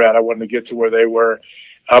level they were at. I wanted to get to where they were.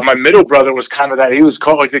 My middle brother was kind of that. He was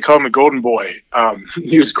called, like they call him, a golden boy.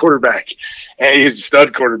 He was quarterback, and he was a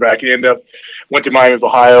stud quarterback. He went to Miami of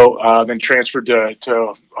Ohio, then transferred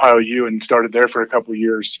to Ohio U and started there for a couple of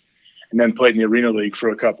years, and then played in the Arena League for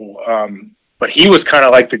a couple. But he was kind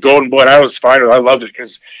of like the golden boy, and I was fine with it. I loved it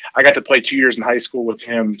because I got to play 2 years in high school with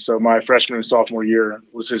him. So my freshman and sophomore year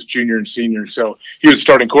was his junior and senior. So he was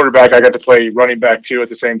starting quarterback. I got to play running back too at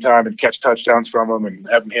the same time and catch touchdowns from him and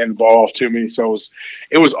have him hand the ball off to me. So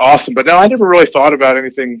it was awesome. But no, I never really thought about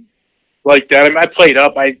anything like that. I mean, I played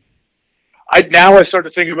up. I start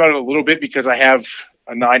to think about it a little bit because I have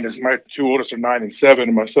a 9. My two oldest are 9 and 7,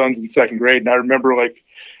 and my son's in second grade. And I remember, like,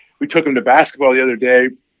 we took him to basketball the other day.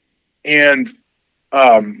 And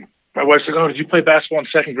my wife's like, "Oh, did you play basketball in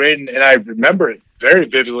second grade?" And I remember it very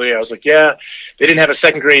vividly. I was like, "Yeah." They didn't have a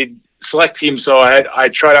second grade select team, so I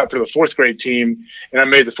tried out for the fourth grade team, and I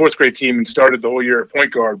made the fourth grade team and started the whole year at point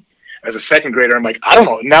guard as a second grader. I'm like, I don't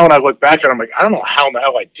know. Now when I look back at it, I'm like, I don't know how in the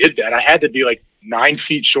hell I did that. I had to be like 9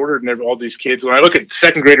 feet shorter than all these kids. When I look at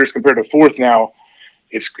second graders compared to fourth now,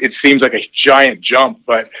 it seems like a giant jump,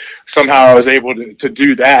 but somehow I was able to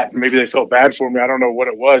do that. Maybe they felt bad for me. I don't know what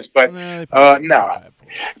it was, but no.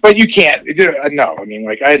 But you can't. No, I mean,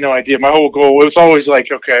 like, I had no idea. My whole goal was always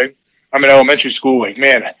like, okay, I'm in elementary school. Like,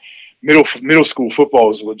 man, middle school football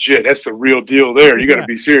is legit. That's the real deal there. You got to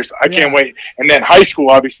be serious. I can't wait. And then high school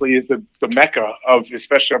obviously is the mecca of,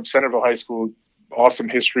 especially up Centerville High School. Awesome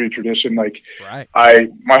history, tradition. Like, right.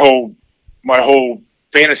 My whole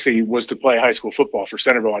fantasy was to play high school football for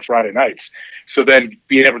Centerville on Friday nights. So then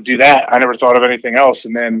being able to do that, I never thought of anything else.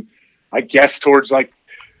 And then I guess towards like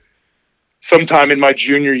sometime in my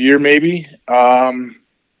junior year, maybe,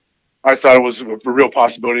 I thought it was a real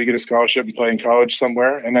possibility to get a scholarship and play in college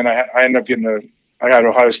somewhere. And then I ended up I got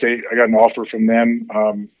Ohio State. I got an offer from them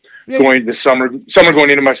going this summer going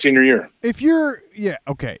into my senior year. If you're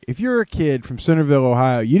a kid from Centerville,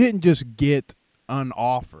 Ohio, you didn't just get an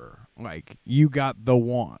offer. Like, you got the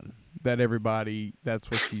one that that's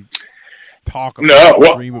what you talk about. No,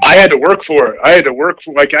 well, I had to work for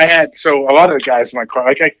it. So a lot of the guys in my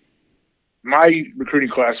class, my recruiting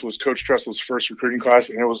class was Coach Tressel's first recruiting class,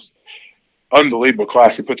 and it was unbelievable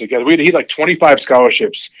class he put together. He had like 25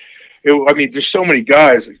 scholarships. There's so many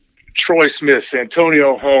guys: like Troy Smith,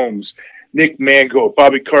 Antonio Holmes, Nick Mango,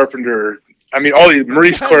 Bobby Carpenter. All these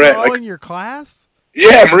Maurice Claret. All in your class?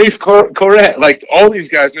 Yeah, Maurice Claret. Like all these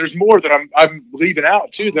guys. And there's more that I'm leaving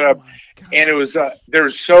out too. And it was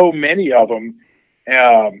there's so many of them.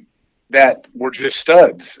 That were just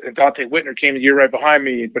studs. And Dante Whitner came a year right behind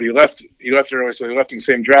me, but he left early, so he left in the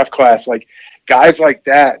same draft class. Like guys like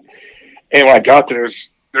that. And when I got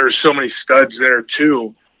there's so many studs there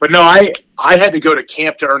too. But no, I had to go to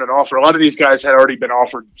camp to earn an offer. A lot of these guys had already been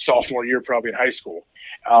offered sophomore year, probably in high school.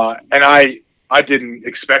 And I didn't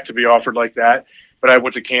expect to be offered like that. But I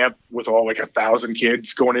went to camp with all 1,000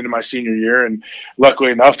 kids going into my senior year, and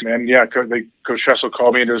luckily enough, man, Coach Tressel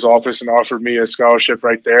called me into his office and offered me a scholarship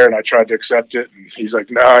right there, and I tried to accept it. And he's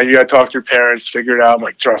like, "No, you got to talk to your parents, figure it out." I'm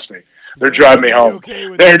like, "Trust me, they're driving me home.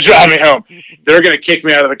 They're driving me home. They're going to kick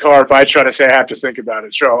me out of the car if I try to say I have to think about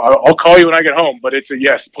it. Sure, I'll call you when I get home, but it's a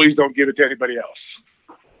yes. Please don't give it to anybody else."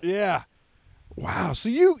 Yeah. Wow. So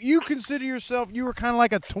you consider yourself, you were kind of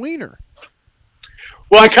like a tweener.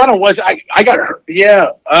 Well, I kind of was. I got hurt.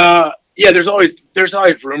 Yeah. There's always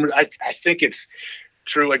rumors. I think it's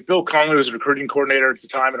true. Like Bill Conley was a recruiting coordinator at the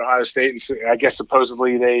time at Ohio State, and so I guess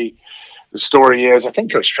supposedly the story is, I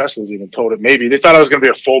think Coach Tressel's even told it. Maybe they thought I was going to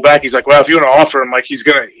be a fullback. He's like, "Well, if you want to offer him,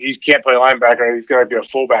 he can't play linebacker. He's going to be a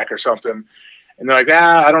fullback or something." And they're like,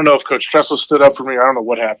 I don't know if Coach Tressel stood up for me. I don't know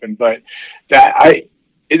what happened, but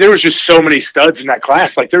there was just so many studs in that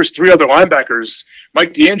class. Like there's 3 other linebackers.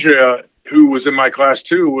 Mike DeAndrea, who was in my class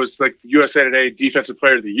too, was like USA Today Defensive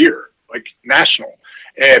Player of the Year, like national.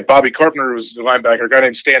 And Bobby Carpenter was the linebacker. A guy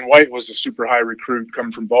named Stan White was a super high recruit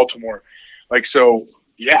coming from Baltimore. I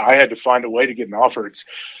had to find a way to get an offer.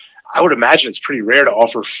 I would imagine it's pretty rare to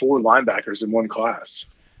offer 4 linebackers in one class.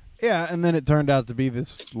 Yeah, and then it turned out to be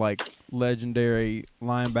this legendary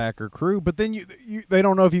linebacker crew. But then they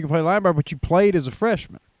don't know if you can play linebacker, but you played as a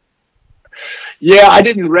freshman. Yeah, I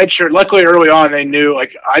didn't redshirt. Luckily, early on, they knew. I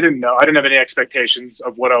didn't know. I didn't have any expectations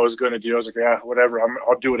of what I was going to do. I was like, yeah, whatever.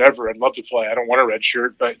 I'll do whatever. I'd love to play. I don't want a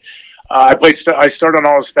redshirt, but I played. I started on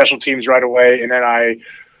all the special teams right away, and then I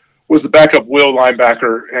was the backup will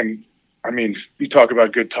linebacker. And you talk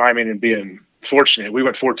about good timing and being fortunate. We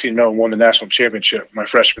went 14-0 and won the national championship my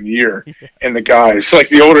freshman year. And the guys,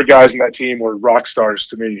 the older guys in that team, were rock stars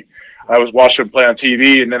to me. I was watching them play on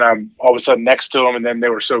TV, and then I'm all of a sudden next to them, and then they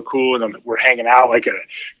were so cool, and we're hanging out like at a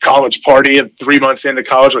college party, and 3 months into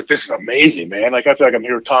college, this is amazing, man. I feel like I'm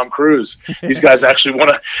here with Tom Cruise. These guys actually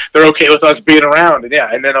they're okay with us being around.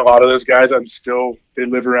 And then a lot of those guys, they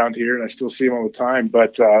live around here, and I still see them all the time.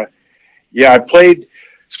 But, I played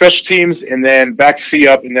special teams, and then back to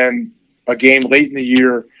C-Up, and then a game late in the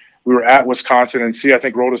year. We were at Wisconsin, and I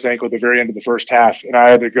think rolled his ankle at the very end of the first half, and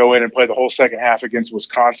I had to go in and play the whole second half against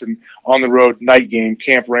Wisconsin on the road, night game.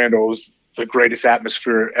 Camp Randall was the greatest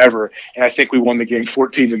atmosphere ever, and I think we won the game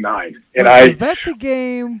 14-9. And was that the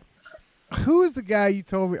game? Who is the guy you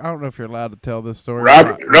told me? I don't know if you're allowed to tell this story.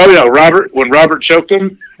 Robert. When Robert choked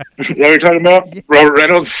him, is that what you're talking about? Yeah. Robert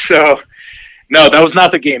Reynolds. So. No, that was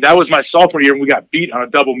not the game. That was my sophomore year, and we got beat on a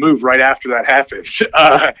double move right after that happened.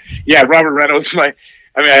 Robert Reynolds, I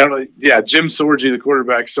don't know. Yeah, Jim Sorgi, the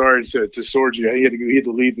quarterback. Sorry to Sorgi. He had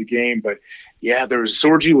to leave the game. But,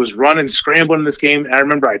 Sorgi was running, scrambling in this game. And I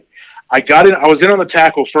remember I got in. I was in on the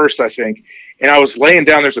tackle first, I think. And I was laying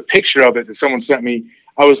down. There's a picture of it that someone sent me.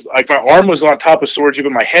 I was my arm was on top of Sorgi,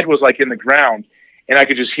 but my head was in the ground. And I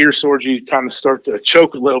could just hear Sorgi kind of start to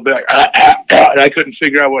choke a little bit. And I couldn't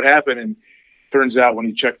figure out what happened. And turns out when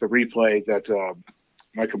he checked the replay that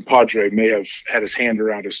my compadre may have had his hand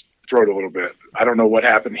around his throat a little bit. I don't know what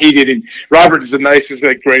happened. He didn't. Robert is the nicest,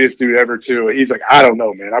 greatest dude ever too. He's like, I don't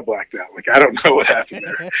know, man. I blacked out. I don't know what happened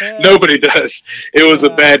there. Nobody does. It was a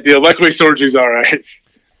bad deal. Luckily, Sorgi's all right.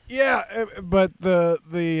 Yeah, but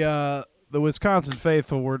the Wisconsin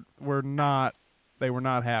faithful were not. They were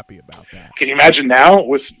not happy about that. Can you imagine now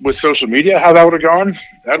with social media how that would have gone?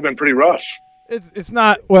 That would have been pretty rough. It's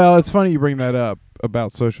not. Well, it's funny you bring that up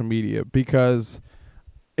about social media because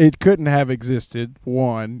it couldn't have existed.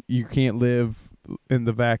 One, you can't live in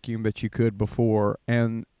the vacuum that you could before,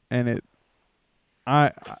 and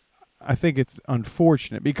I I think it's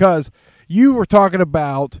unfortunate because you were talking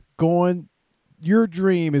about going. Your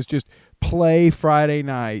dream is just play Friday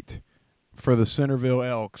night for the Centerville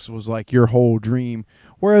Elks was like your whole dream.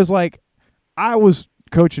 Whereas like I was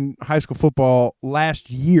coaching high school football last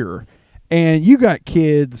year, and you got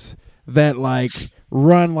kids that like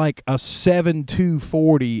run like a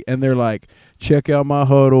 7.240, and they're like, check out my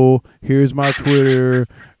huddle. Here's my Twitter.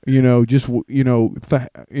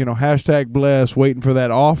 Hashtag bless, waiting for that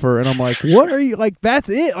offer. And I'm like, what are you like? That's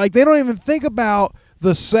it. Like they don't even think about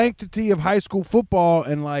the sanctity of high school football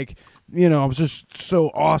and like, it was just so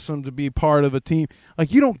awesome to be part of a team.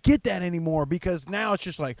 Like you don't get that anymore because now it's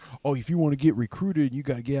just like, oh, if you want to get recruited, you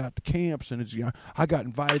got to get out to camps. And I got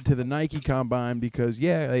invited to the Nike Combine because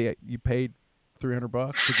you paid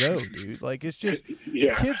 $300 to go, dude. Like it's just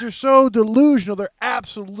kids are so delusional. They're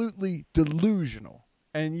absolutely delusional.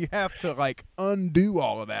 And you have to like undo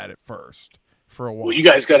all of that at first for a while. Well, you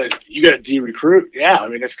gotta de-recruit. Yeah, I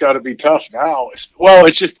mean it's got to be tough now. It's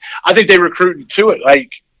just I think they recruit to it.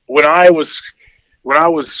 Like when I was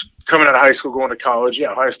coming out of high school going to college,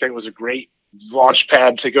 Ohio State was a great launch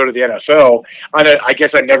pad to go to the NFL. I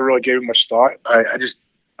guess I never really gave it much thought.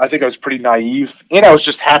 I think I was pretty naive, and I was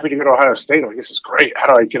just happy to go to Ohio State. Like, this is great. How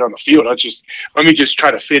do I get on the field? Let me just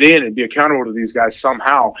try to fit in and be accountable to these guys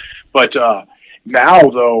somehow. But now,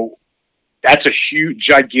 though, that's a huge,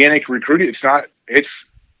 gigantic recruiting. It's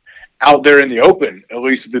out there in the open, at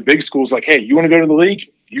least the big schools. Like, hey, you want to go to the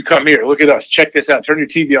league? You come here. Look at us. Check this out. Turn your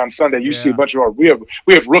TV on Sunday. You see a bunch of we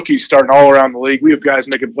have rookies starting all around the league. We have guys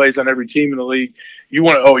making plays on every team in the league. You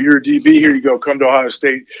want to, you're a DB. Here you go. Come to Ohio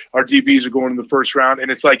State. Our DBs are going in the first round. And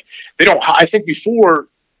it's like I think before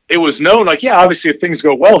it was known, like, obviously if things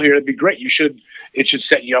go well here, it'd be great. It should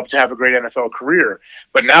set you up to have a great NFL career.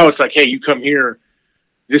 But now it's like, hey, you come here.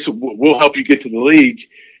 We'll help you get to the league.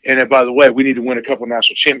 And then, by the way, we need to win a couple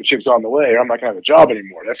national championships on the way, or I'm not going to have a job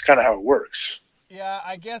anymore. That's kind of how it works. Yeah,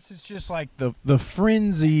 I guess it's just like the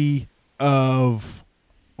frenzy of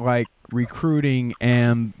like recruiting,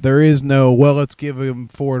 and there is no, let's give him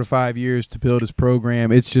 4 to 5 years to build his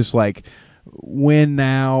program. It's just like win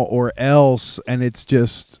now or else, and it's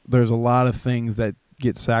just there's a lot of things that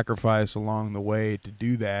get sacrificed along the way to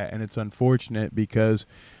do that, and it's unfortunate because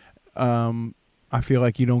I feel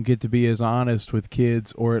like you don't get to be as honest with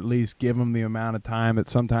kids, or at least give them the amount of time that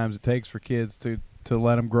sometimes it takes for kids to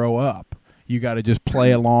let them grow up. You got to just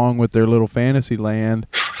play along with their little fantasy land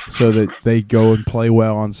so that they go and play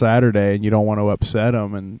well on Saturday, and you don't want to upset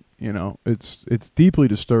them. And it's deeply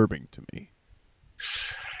disturbing to me.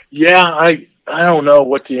 Yeah, I don't know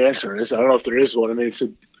what the answer is. I don't know if there is one. I mean,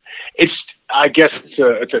 I guess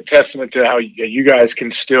it's a testament to how you guys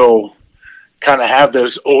can still kind of have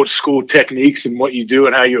those old school techniques in what you do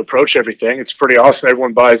and how you approach everything. It's pretty awesome.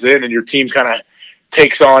 Everyone buys in, and your team kind of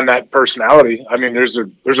takes on that personality. I mean, there's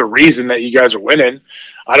a reason that you guys are winning.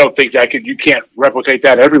 I don't think you can't replicate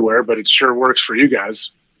that everywhere, but it sure works for you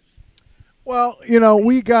guys. Well,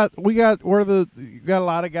 we got a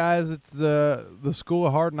lot of guys. It's the school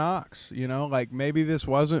of hard knocks. Like maybe this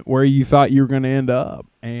wasn't where you thought you were going to end up,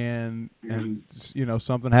 and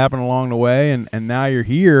something happened along the way, and now you're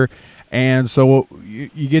here, and so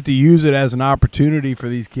you get to use it as an opportunity for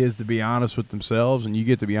these kids to be honest with themselves, and you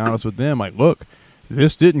get to be honest with them. Like, look,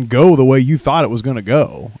 this didn't go the way you thought it was going to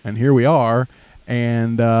go, and here we are.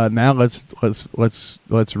 And now let's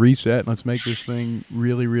reset and let's make this thing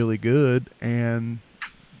really, really good. And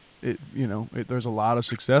there's a lot of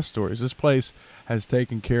success stories. This place has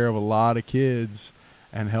taken care of a lot of kids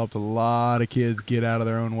and helped a lot of kids get out of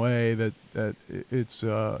their own way. That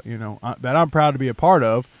I'm proud to be a part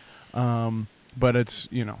of. But it's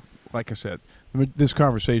like I said, this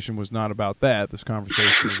conversation was not about that. This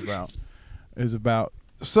conversation is about.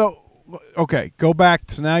 So, okay, go back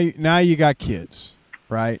to now you got kids,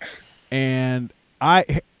 right? And I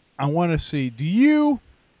want to see, do you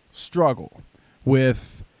struggle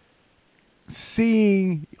with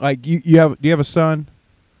seeing, like, do you have a son?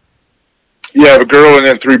 Yeah, I have a girl and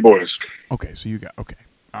then 3 boys. Okay, so okay.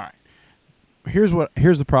 All right. Here's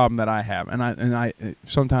the problem that I have, and I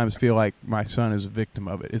sometimes feel like my son is a victim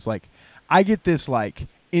of it. It's like I get this like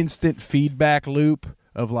instant feedback loop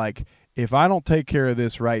of like, if I don't take care of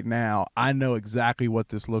this right now, I know exactly what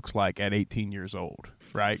this looks like at 18 years old,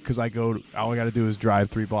 right? Because all I got to do is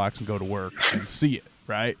drive 3 blocks and go to work and see it,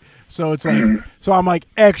 right? So it's like, so I'm like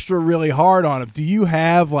extra really hard on him. Do you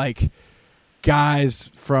have like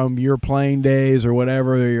guys from your playing days or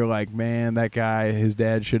whatever that you're like, man, that guy, his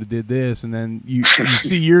dad should have did this, and then you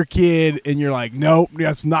see your kid and you're like, nope,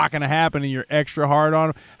 that's not going to happen, and you're extra hard on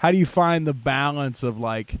him? How do you find the balance of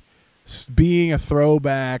like being a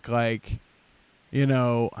throwback, like,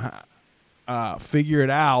 figure it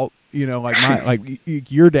out, like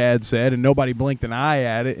your dad said, and nobody blinked an eye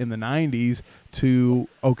at it in the 90s, to,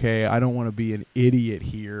 okay, I don't want to be an idiot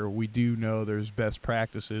here. We do know there's best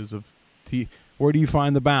practices of where do you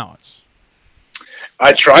find the balance?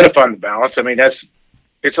 I try to find the balance. I mean, it's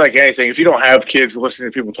like anything. If you don't have kids,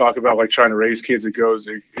 listening to people talk about like trying to raise kids, you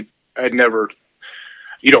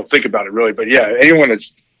don't think about it really. But yeah, anyone that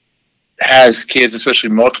has kids,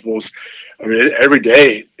 especially multiples, I mean, every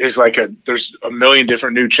day is there's a million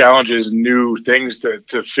different new challenges and new things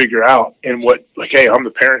to figure out. And hey, I'm the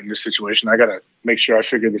parent in this situation. I got to make sure I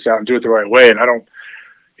figure this out and do it the right way. And I don't,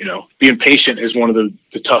 being patient is one of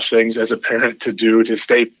the tough things as a parent to do, to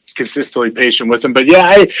stay consistently patient with them. But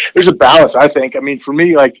yeah, there's a balance, I think. I mean, for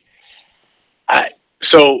me,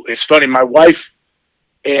 so it's funny. My wife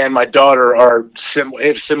and my daughter are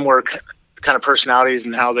similar kind of personalities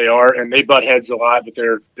and how they are, and they butt heads a lot, but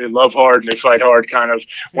they love hard and they fight hard, kind of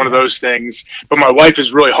one of those things. But my wife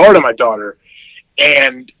is really hard on my daughter,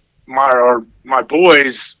 and my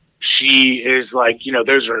boys, she is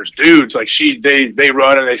those are dudes. Like they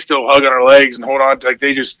run and they still hug on her legs and hold on, like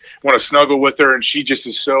they just want to snuggle with her, and she just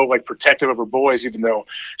is so protective of her boys, even though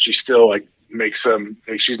she still makes them,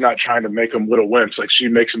 she's not trying to make them little wimps. Like she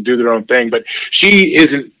makes them do their own thing, but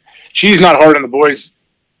she's not hard on the boys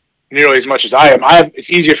nearly as much as I am.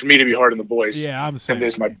 It's easier for me to be hard on the boys than it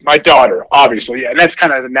is my daughter, obviously. Yeah, and that's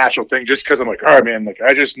kind of the natural thing, just because I'm all right, man.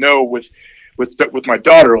 I just know with my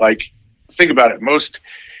daughter, think about it. Most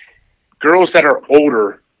girls that are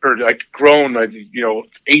older or grown,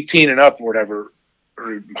 18 and up or whatever,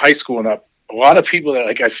 or high school and up, a lot of people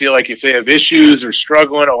that I feel like if they have issues or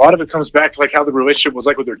struggling, a lot of it comes back to how the relationship was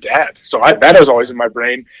with their dad. So that was always in my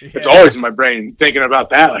brain. Yeah. It's always in my brain thinking about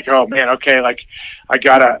that. Oh man, okay. I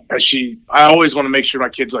always want to make sure my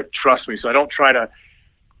kids trust me. So I don't try to,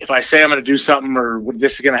 if I say I'm going to do something or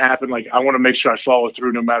this is going to happen, I want to make sure I follow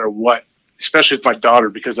through no matter what, especially with my daughter,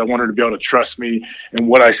 because I want her to be able to trust me and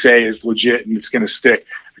what I say is legit and it's going to stick.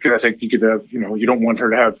 Because I think you could have, you don't want her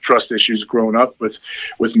to have trust issues growing up with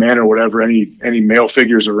men or whatever, any male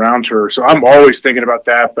figures around her. So I'm always thinking about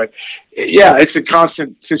that. But yeah, it's a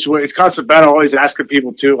constant situation. It's a constant battle. Always asking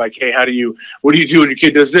people too, hey, what do you do when your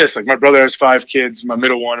kid does this? My brother has 5 kids, my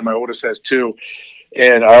middle one, and my oldest has 2.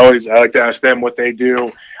 And I like to ask them what they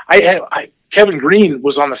do. Kevin Green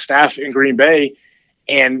was on the staff in Green Bay.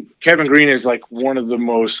 And Kevin Green is one of the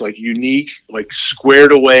most unique,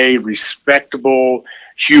 squared away, respectable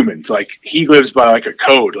humans. He lives by a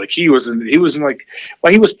code. He was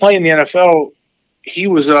while he was playing the NFL, he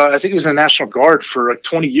was I think he was in the National Guard for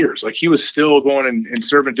 20 years. He was still going and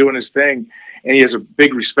serving, doing his thing, and he has a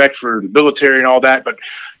big respect for the military and all that. But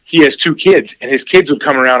he has 2 kids, and his kids would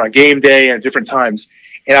come around on game day and at different times.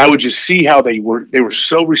 And I would just see how they were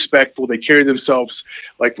so respectful. They carried themselves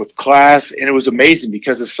with class. And it was amazing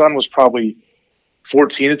because his son was probably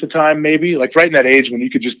 14 at the time, maybe right in that age when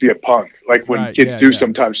you could just be a punk, when kids do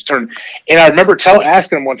sometimes turn. And I remember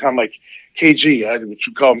asking him one time, KG, which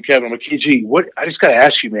you call him Kevin, I'm like, KG, I just got to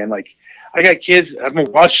ask you, man, I got kids. I've been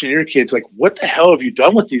watching your kids. What the hell have you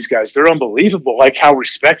done with these guys? They're unbelievable. How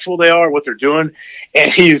respectful they are, what they're doing.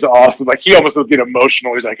 And he's awesome. He almost would get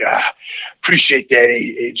emotional. He's appreciate that,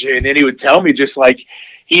 AJ. And then he would tell me just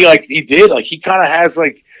he did. He kind of has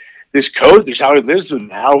this code. There's how he lives and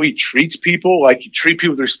how he treats people. You treat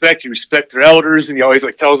people with respect. You respect their elders. And he always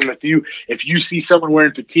tells them if you see someone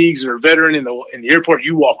wearing fatigues or a veteran in the airport,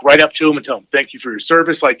 you walk right up to him and tell him thank you for your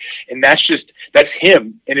service. And that's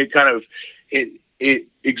him. And it kind of it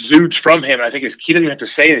exudes from him. And I think he doesn't even have to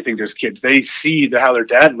say anything to his kids. They see how their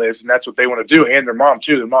dad lives, and that's what they want to do. And their mom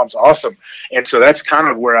too. Their mom's awesome. And so that's kind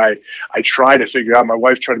of where I try to figure out. My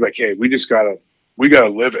wife tried to be hey, we got to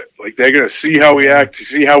live it. They're going to see how we act,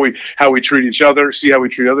 see how we treat each other, see how we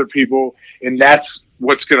treat other people. And that's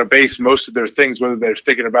what's going to base most of their things, whether they're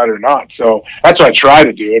thinking about it or not. So that's what I try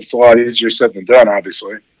to do. It's a lot easier said than done,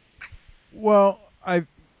 obviously. Well,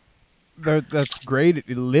 that's great.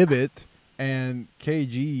 Live it. And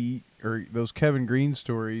KG, or those Kevin Green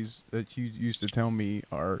stories that you used to tell me,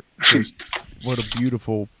 are just what a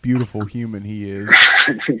beautiful, beautiful human he is.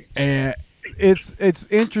 And it's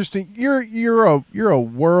interesting. You're a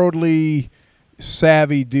worldly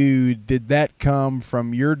savvy dude. Did that come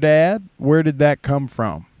from your dad? Where did that come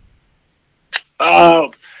from? I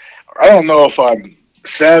don't know if I'm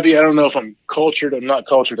savvy. I don't know if I'm cultured. I'm not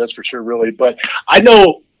cultured, that's for sure, really. But I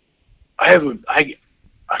know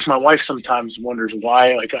my wife sometimes wonders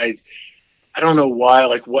why. I don't know why.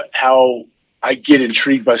 I get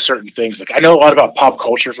intrigued by certain things. Like I know a lot about pop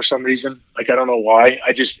culture for some reason. Like I don't know why.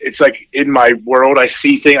 It's like in my world I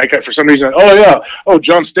see things. Like for some reason,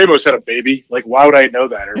 John Stamos had a baby. Like why would I know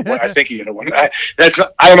that? Or what I think he had a one. I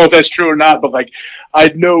don't know if that's true or not. But like I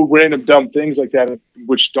know random dumb things like that,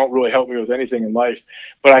 which don't really help me with anything in life.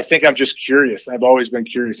 But I think I'm just curious. I've always been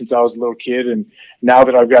curious since I was a little kid, and now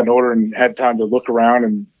that I've gotten older and had time to look around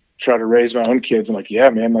and try to raise my own kids, I'm like,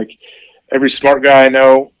 yeah, man. Like every smart guy I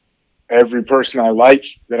know. Every person I like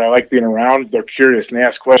being around, they're curious and they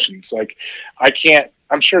ask questions. Like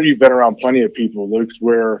I'm sure you've been around plenty of people, Luke,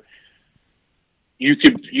 where you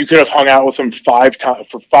could have hung out with them 5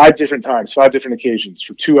 different occasions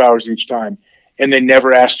for 2 hours each time. And they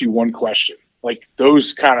never asked you one question. Like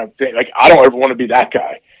those kind of things. Like I don't ever want to be that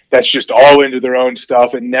guy that's just all into their own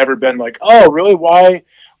stuff and never been like, oh really?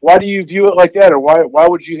 Why do you view it like that? Or why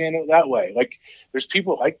would you handle it that way? Like there's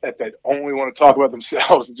people like that only want to talk about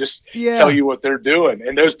themselves and just tell you what they're doing.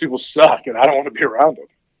 And those people suck and I don't want to be around them.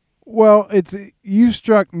 Well, you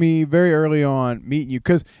struck me very early on meeting you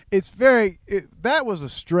because that was a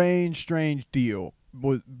strange deal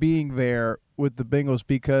with being there with the Bengals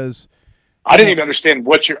because I didn't even understand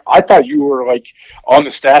I thought you were like on the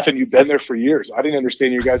staff and you've been there for years. I didn't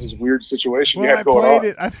understand you guys' weird situation you had going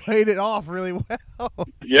on. I played it off really well.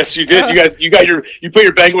 Yes, you did. You put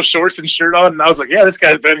your Bengals shorts and shirt on, and I was like, yeah, this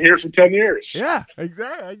guy's been here for 10 years. Yeah,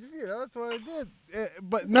 exactly. That's what I did.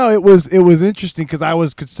 But no, it was interesting because I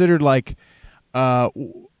was considered like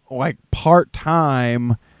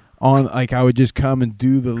part-time on, like I would just come and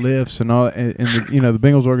do the lifts and all, and the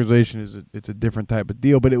Bengals organization it's a different type of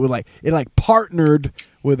deal, but it partnered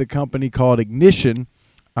with a company called Ignition,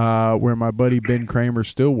 where my buddy Ben Kramer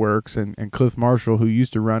still works, and Cliff Marshall, who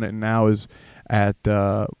used to run it and now is at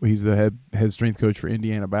he's the head strength coach for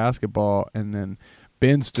Indiana basketball, and then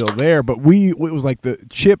Ben's still there. But it was like the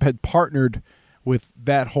Chip had partnered with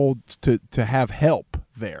that whole to have help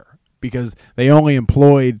there, because they only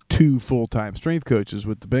employed 2 full-time strength coaches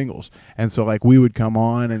with the Bengals. And so like we would come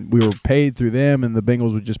on and we were paid through them and the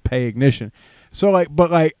Bengals would just pay Ignition. So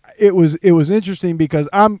it was interesting because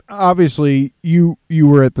I'm obviously you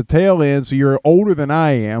were at the tail end, so you're older than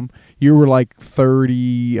I am. You were like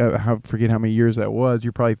 30, I forget how many years that was.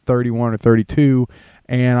 You're probably 31 or 32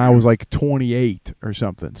 and I was like 28 or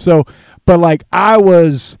something. So but like I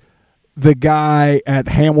was the guy at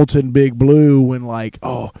Hamilton Big Blue when like,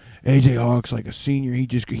 oh, AJ Hawk's like a senior. He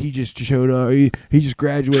just showed up. He just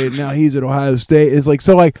graduated. Now he's at Ohio State. It's like,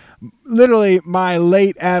 so like literally my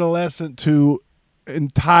late adolescent to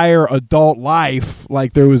entire adult life,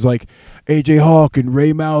 like there was like AJ Hawk and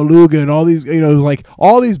Ray Maualuga and all these, like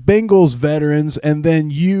all these Bengals veterans, and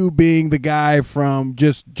then you being the guy from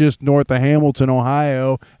just north of Hamilton,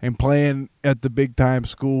 Ohio, and playing at the big time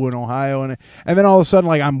school in Ohio, and then all of a sudden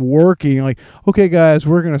like I'm working, like, okay guys,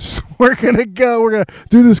 we're gonna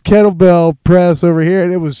do this kettlebell press over here,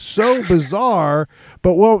 and it was so bizarre.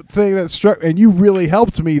 But one thing that struck, and you really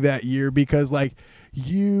helped me that year because like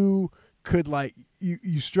you could like.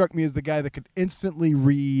 You struck me as the guy that could instantly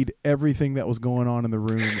read everything that was going on in the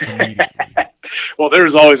room immediately. Well, there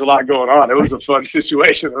was always a lot going on. It was a fun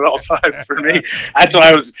situation at all times for me. That's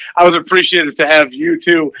why I was appreciative to have you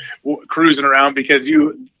two cruising around, because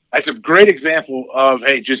that's a great example of,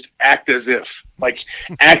 hey, just act as if, like,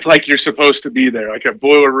 act like you're supposed to be there. Like a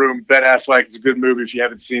Boiler Room, Ben Affleck, it's a good movie if you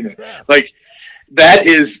haven't seen it. Like that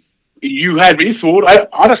is, you had me fooled. I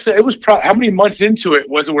honestly, it was probably, how many months into it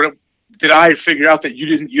was it where did I figure out that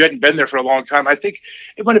you hadn't been there for a long time? I think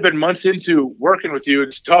it might have been months into working with you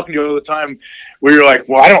and talking to you all the time where you're like,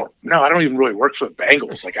 well, I don't even really work for the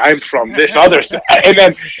Bengals. Like I'm from this other thing. And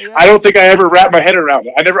then I don't think I ever wrapped my head around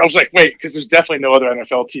it. I was like, wait, because there's definitely no other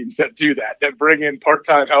NFL teams that do that bring in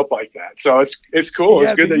part-time help like that. So it's cool.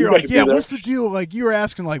 Yeah, it's good that you like, to do that. What's the deal? Like you were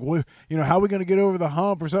asking like, what, how are we going to get over the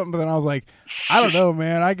hump or something? But then I was like, I don't know,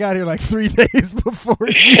 man. I got here like 3 days before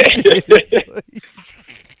you did.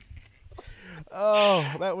 Oh,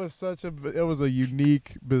 that was it was a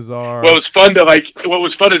unique, bizarre. What was fun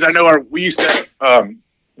is I know we used to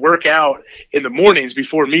work out in the mornings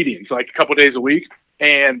before meetings, like a couple days a week.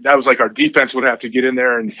 And that was like our defense would have to get in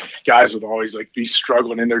there, and guys would always like be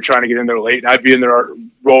struggling in there trying to get in there late. And I'd be in there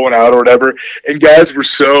rolling out or whatever. And guys were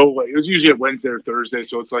it was usually a Wednesday or Thursday.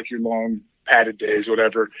 So it's like your long padded days,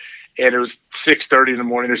 whatever. And it was 6:30 in the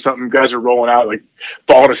morning or something. Guys are rolling out, like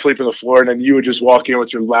falling asleep on the floor. And then you would just walk in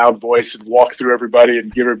with your loud voice and walk through everybody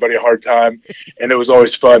and give everybody a hard time. And it was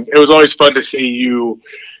always fun. It was always fun to see you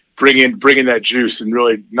bringing that juice and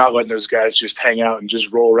really not letting those guys just hang out and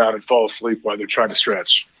just roll around and fall asleep while they're trying to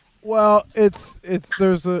stretch. Well, it's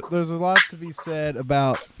there's a lot to be said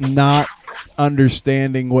about not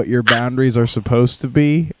understanding what your boundaries are supposed to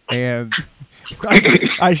be, and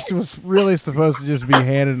I was really supposed to just be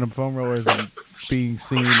handing them foam rollers and being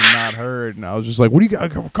seen and not heard, and I was just like, "What do you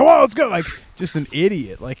got? Come on, let's go!" Like just an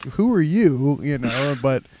idiot. Like, who are you? You know,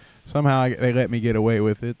 but somehow they let me get away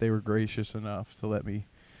with it. They were gracious enough to let me,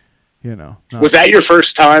 you know. Was that your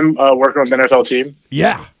first time working with an NFL team?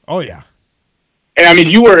 Yeah. Oh yeah. And I mean,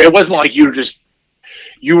 it wasn't like you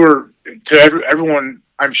were to everyone.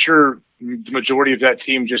 I'm sure the majority of that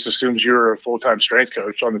team just assumes you're a full-time strength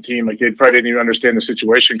coach on the team. Like they probably didn't even understand the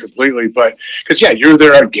situation completely, but because you're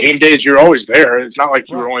there on game days, you're always there. It's not like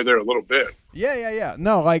you were only there a little bit. Yeah.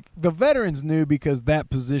 No, like the veterans knew because that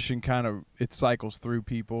position kind of it cycles through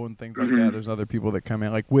people and things like that. There's other people that come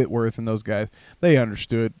in like Whitworth and those guys. They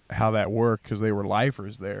understood how that worked because they were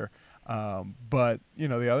lifers there. But you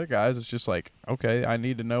know, the other guys, it's just like, okay, I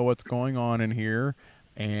need to know what's going on in here.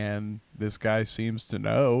 And this guy seems to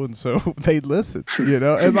know. And so they listen, you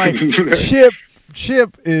know, and like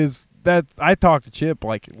Chip is that I talk to Chip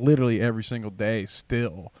like literally every single day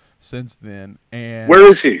still since then. And where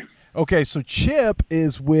is he? Okay. So Chip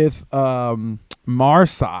is with,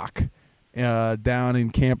 Marsoc, down in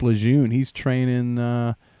Camp Lejeune. He's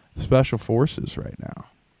training, special forces right now.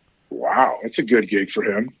 Wow, that's a good gig for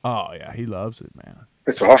him. Oh yeah, he loves it, man.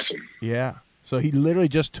 That's awesome. Yeah. So he literally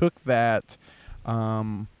just took that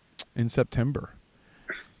in September.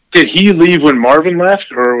 Did he leave when Marvin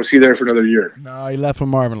left, or was he there for another year? No, he left when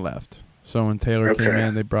Marvin left. So when Taylor came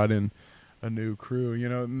in, they brought in a new crew. You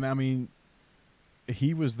know, I mean,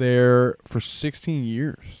 he was there for 16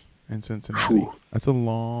 years in Cincinnati. Whew. That's a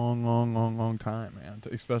long time, man,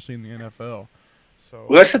 especially in the NFL. So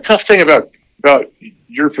well, that's the tough thing about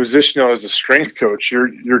your position as a strength coach.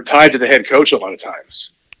 You're tied to the head coach a lot of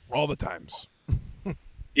times. all the times.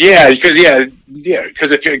 Yeah, because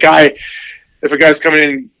if a guy's coming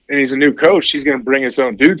in and he's a new coach, he's going to bring his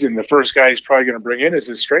own dudes in. The first guy he's probably going to bring in is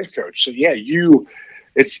his strength coach. So yeah,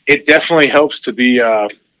 it definitely helps to be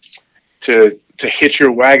to hitch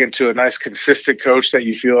your wagon to a nice consistent coach that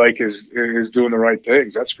you feel like is doing the right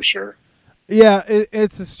things. That's for sure. Yeah,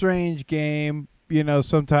 it's a strange game. You know,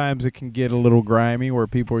 sometimes it can get a little grimy where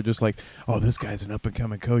people are just like, oh, this guy's an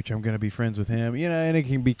up-and-coming coach. I'm going to be friends with him. You know, and it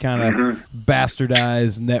can be kind of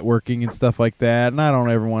bastardized networking and stuff like that. And I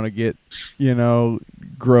don't ever want to get, you know,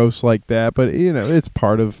 gross like that. But, you know, it's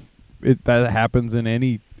part of it. That happens in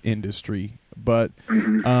any industry. But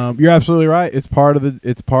you're absolutely right. It's part of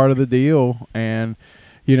the deal. And,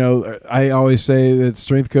 you know, I always say that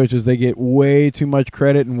strength coaches, they get way too much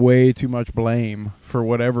credit and way too much blame for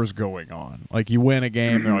whatever's going on. Like, you win a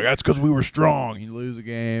game, they're like, that's because we were strong. You lose a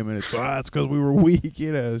game, and it's, that's because we were weak.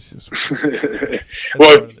 You know, it's just.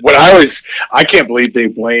 Well, I can't believe they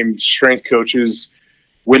blame strength coaches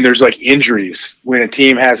when there's, like, injuries, when a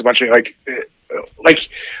team has a bunch of, like,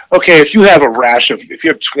 okay, if you have if you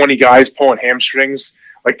have 20 guys pulling hamstrings,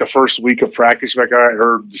 like the first week of practice, like, all right,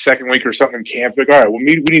 or the second week or something in camp, like, all right, well,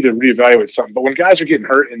 we need to reevaluate something. But when guys are getting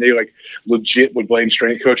hurt and they like legit would blame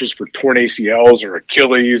strength coaches for torn ACLs or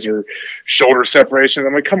Achilles or shoulder separations,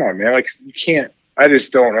 I'm like, come on, man, like you can't. I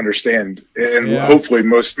just don't understand. And hopefully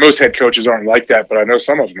most head coaches aren't like that, but I know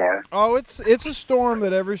some of them are. Oh, it's a storm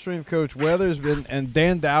that every strength coach, Weather's been, and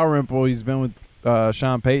Dan Dalrymple, he's been with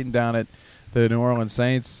Sean Payton down at the New Orleans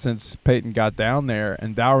Saints since Payton got down there,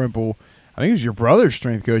 and Dalrymple, I think it was your brother's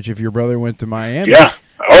strength coach if your brother went to Miami. Yeah.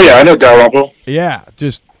 Oh, yeah, I know Dalrymple. Yeah,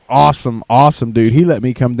 just awesome dude. He let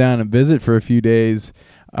me come down and visit for a few days,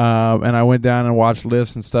 and I went down and watched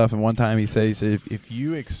lifts and stuff, and one time he said, if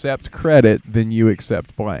you accept credit, then you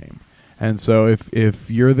accept blame. And so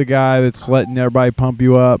if you're the guy that's letting everybody pump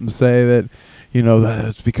you up and say that, you know,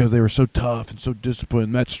 that's because they were so tough and so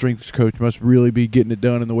disciplined, that strength coach must really be getting it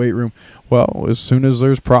done in the weight room. Well, as soon as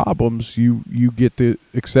there's problems, you get to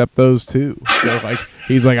accept those too. So like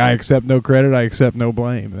he's like, I accept no credit, I accept no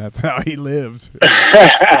blame. That's how he lived.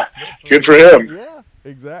 Good for him. Yeah,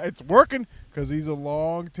 exactly. It's working because he's a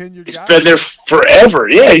long tenured guy. He's been there forever.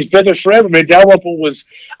 Yeah, he's been there forever. I mean, Dalrymple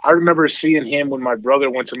I remember seeing him when my brother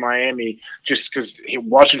went to Miami, just because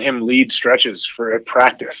watching him lead stretches at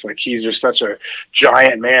practice. Like, he's just such a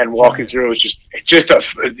giant man walking through. It was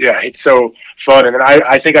it's so fun. And then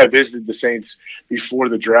I think I visited the Saints before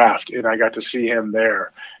the draft, and I got to see him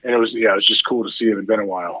there. And it was just cool to see him. It'd been a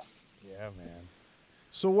while. Yeah, man.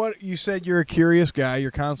 So what, you said you're a curious guy.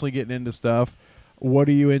 You're constantly getting into stuff. What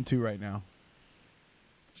are you into right now?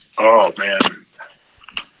 Oh, man.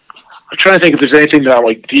 I'm trying to think if there's anything that I'm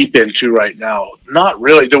like deep into right now. Not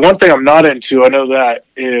really. The one thing I'm not into, I know that,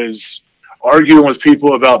 is arguing with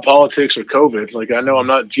people about politics or COVID. Like, I know I'm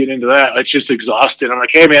not getting into that. It's just exhausted. I'm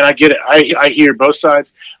like, hey, man, I get it. I hear both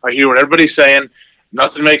sides. I hear what everybody's saying.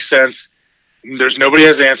 Nothing makes sense. There's nobody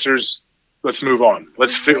has answers. Let's move on.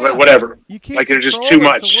 Let's whatever. You can't like, there's just too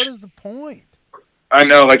much. So what is the point? I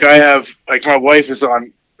know. Like, my wife is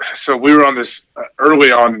on. So we were on this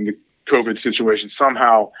early on in the COVID situation.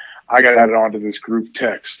 Somehow I got added onto this group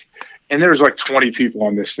text. And there's like 20 people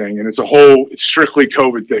on this thing, and it's strictly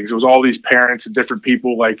COVID things. It was all these parents and different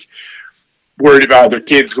people like worried about their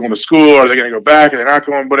kids going to school. Are they going to go back? Are they not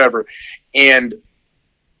going? Whatever. And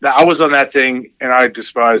I was on that thing, and I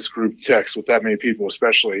despise group text with that many people,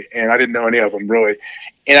 especially. And I didn't know any of them really.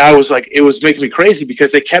 And I was like, it was making me crazy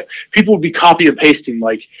because people would be copy and pasting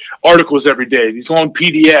like articles every day, these long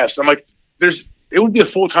PDFs. I'm like, it would be a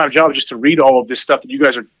full-time job just to read all of this stuff that you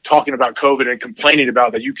guys are talking about COVID and complaining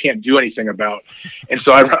about that you can't do anything about. And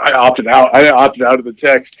so I opted out. I opted out of the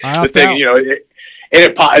text. The thing,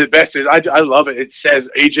 the best is I love it. It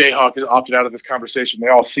says AJ Hawk has opted out of this conversation. They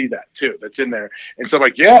all see that too. That's in there. And so I'm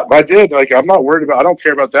like, yeah, I did. Like, I'm not worried about. I don't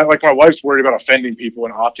care about that. Like, my wife's worried about offending people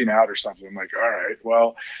and opting out or something. I'm like, all right,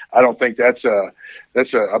 well, I don't think that's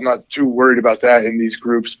I'm not too worried about that in these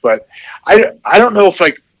groups. But I don't know if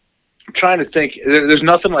like. I'm trying to think. There's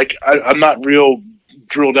nothing like I'm not real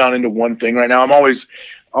drilled down into one thing right now. I'm always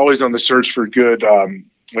on the search for good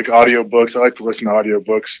like audiobooks. I like to listen to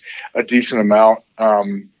audiobooks a decent amount.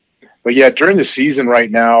 But yeah, during the season right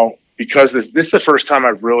now, because this is the first time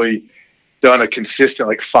I've really done a consistent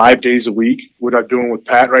like 5 days a week, what I'm doing with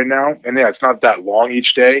Pat right now. And yeah, it's not that long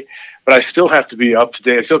each day, but I still have to be up to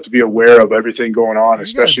date. I still have to be aware of everything going on,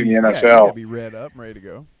 especially in the NFL. You gotta be read up and ready to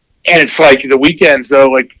go. And it's like the weekends though,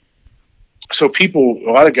 like, so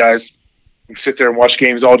a lot of guys sit there and watch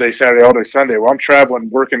games all day Saturday, all day Sunday. Well, I'm traveling,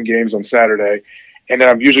 working games on Saturday, and then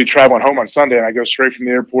I'm usually traveling home on Sunday, and I go straight from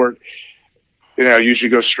the airport. I usually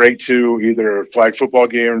go straight to either a flag football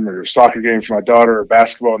game or a soccer game for my daughter or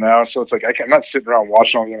basketball now. So it's like I'm not sitting around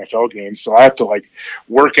watching all the NFL games. So I have to like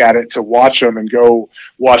work at it to watch them and go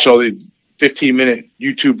watch all the 15-minute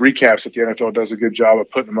YouTube recaps that the NFL does a good job of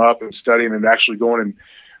putting them up and studying and actually going and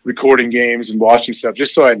recording games and watching stuff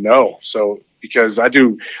just so I know. So because I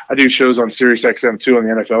do shows on Sirius XM too on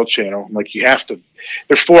the NFL channel. Like, you have to,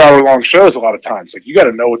 they're 4-hour long shows a lot of times. Like, you got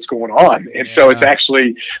to know what's going on. And so it's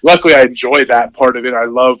actually, luckily I enjoy that part of it. I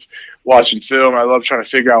love watching film. I love trying to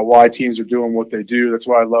figure out why teams are doing what they do. That's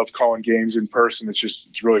why I love calling games in person. It's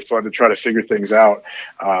really fun to try to figure things out.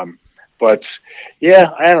 But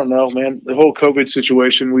yeah, I don't know, man, the whole COVID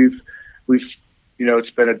situation, we've,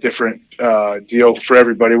 it's been a different deal for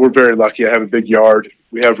everybody. We're very lucky. I have a big yard.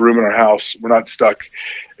 We have room in our house. We're not stuck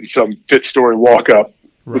in some 5th-story walk-up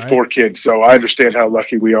with 4 kids. So I understand how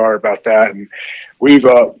lucky we are about that. And we try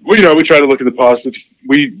to look at the positives.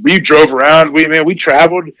 We drove around. We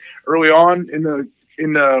traveled early on in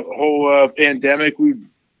the whole pandemic.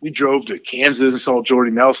 We drove to Kansas and saw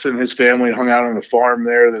Jordy Nelson and his family and hung out on the farm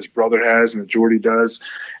there that his brother has and that Jordy does.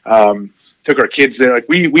 Took our kids there. Like,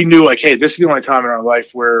 we knew, like, hey, this is the only time in our life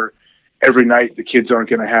where every night the kids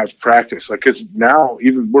aren't going to have practice. Like, because now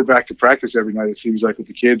even we're back to practice every night, it seems like, with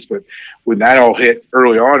the kids. But when that all hit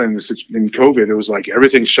early on in COVID, it was like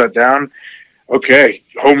everything shut down. Okay,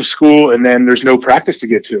 homeschool, and then there's no practice to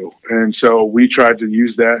get to. And so we tried to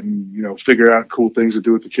use that and, figure out cool things to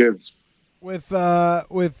do with the kids. With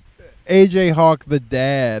AJ Hawk, the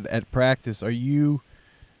dad, at practice, are you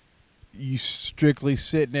strictly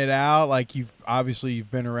sitting it out? Like, you've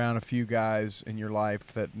been around a few guys in your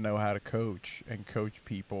life that know how to coach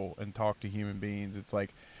people and talk to human beings. It's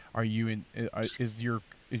like, is your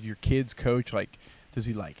kid's coach, like, does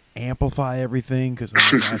he like amplify everything because, oh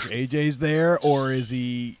my gosh, AJ's there, or is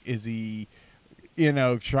he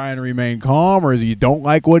trying to remain calm, or is he don't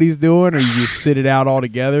like what he's doing, or you just sit it out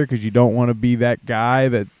altogether because you don't want to be that guy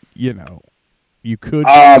that you could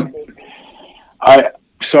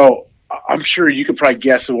I'm sure you could probably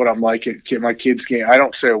guess what I'm like at my kids' game. I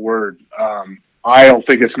don't say a word. I don't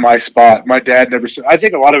think it's my spot. My dad never said. I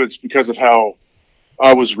think a lot of it's because of how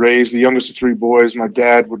I was raised. The youngest of 3 boys. My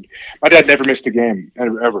dad never missed a game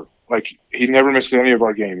ever. Like, he never missed any of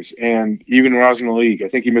our games. And even when I was in the league, I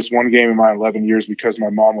think he missed 1 game in my 11 years because my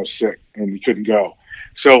mom was sick and he couldn't go.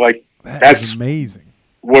 So, like, that's amazing.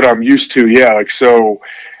 What I'm used to. Yeah. Like, so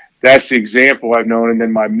that's the example I've known. And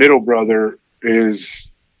then my middle brother is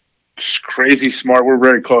crazy smart. We're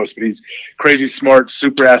very close, but he's crazy smart,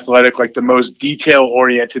 super athletic, like the most detail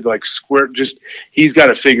oriented, like square. Just, he's got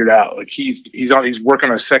it figured out. Like, he's working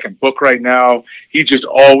on a second book right now. He's just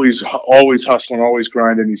always hustling, always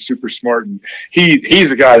grinding. He's super smart, and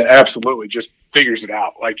he's a guy that absolutely just figures it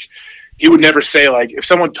out. Like, he would never say, like, if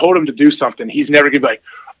someone told him to do something, he's never going to be like,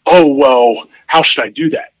 oh, well, how should I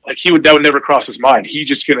do that? Like, that would never cross his mind. He's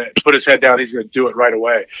just going to put his head down. He's going to do it right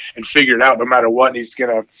away and figure it out no matter what. And he's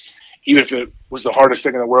going to, even if it was the hardest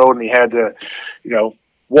thing in the world and he had to,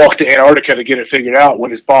 walk to Antarctica to get it figured out,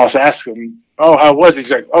 when his boss asks him, oh, how was it?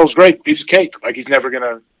 He's like, oh, it was great, piece of cake. Like, he's never going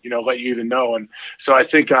to, let you even know. And so I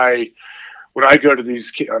think when I go to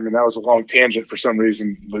these, that was a long tangent for some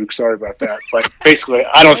reason, Luke. Sorry about that. But basically,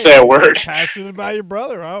 I don't say a word. Passionate about your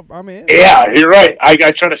brother. I'm in. Yeah, you're right.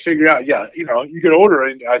 I try to figure out, you get older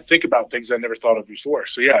and I think about things I never thought of before.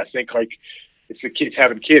 So, yeah, I think, like, it's the kids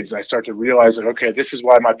having kids. I start to realize that, okay, this is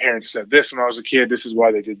why my parents said this when I was a kid. This is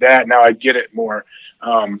why they did that. Now I get it more.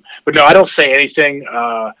 But no, I don't say anything.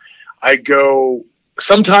 I go,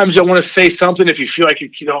 sometimes you'll want to say something if you feel like,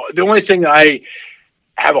 the only thing I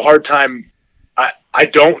have a hard time, I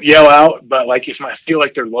don't yell out, but like if I feel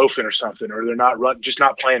like they're loafing or something, or they're just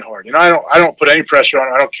not playing hard, I don't put any pressure on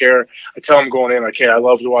them. I don't care. I tell them going in, like, hey, I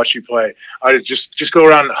love to watch you play. I just go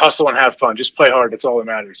around and hustle and have fun. Just play hard. That's all that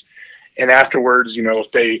matters. And afterwards,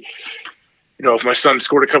 if my son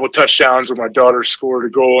scored a couple of touchdowns or my daughter scored a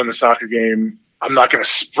goal in the soccer game, I'm not going to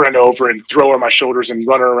sprint over and throw her on my shoulders and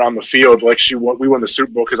run her around the field like we won the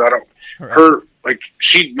Super Bowl, because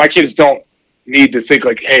my kids don't need to think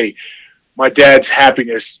like, hey, my dad's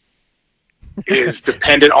happiness is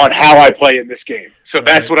dependent on how I play in this game. So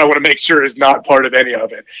that's what I want to make sure is not part of any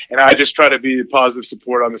of it. And I just try to be a positive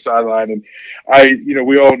support on the sideline. And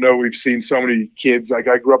we all know, we've seen so many kids, like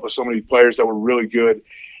I grew up with so many players that were really good,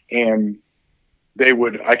 and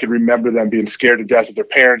I could remember them being scared to death of their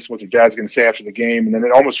parents, what their dad's going to say after the game. And then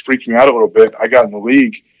it almost freaked me out a little bit. I got in the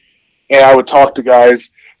league and I would talk to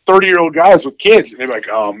guys, 30-year-old guys with kids, and they're like,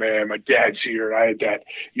 oh man, my dad's here. And I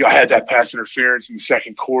had that pass interference in the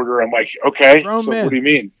second quarter. I'm like, okay, what do you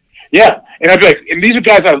mean? Yeah. And I'd be like, and these are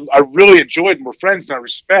guys I really enjoyed and were friends and I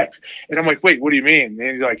respect. And I'm like, wait, what do you mean?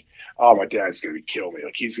 And he's like, oh, my dad's going to kill me.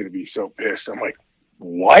 Like, he's going to be so pissed. I'm like,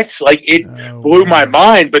 what? Like, it blew my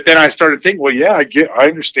mind. But then I started thinking, well, yeah, I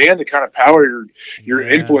understand the kind of power your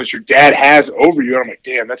influence your dad has over you. And I'm like,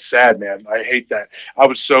 damn, that's sad, man. I hate that. I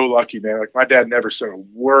was so lucky, man. Like, my dad never said a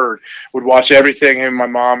word, would watch everything. And my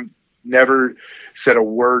mom never said a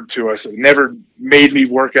word to us. It never made me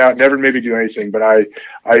work out, never made me do anything. But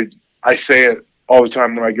I say it all the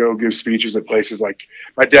time when I go give speeches at places. Like,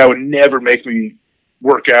 my dad would never make me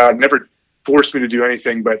work out, never force me to do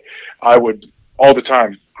anything, but I would all the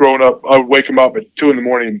time. Growing up, I would wake him up at 2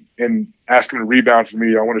 a.m. and ask him to rebound for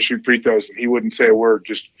me. I want to shoot free throws, and he wouldn't say a word.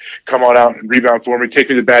 Just come on out and rebound for me. Take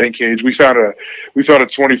me to the batting cage. We found a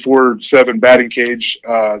 24/7 batting cage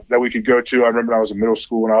that we could go to. I remember when I was in middle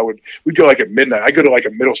school, and we'd go like at midnight. I go to like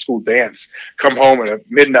a middle school dance. Come home at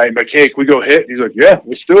midnight and be like, hey, can we go hit? And he's like, yeah,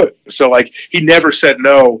 let's do it. So like, he never said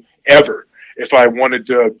no ever if I wanted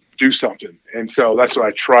to do something, and so that's what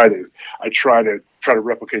I try to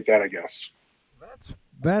replicate that, I guess.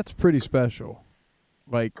 That's pretty special.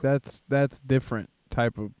 Like, that's different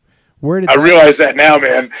type of. I realize that now,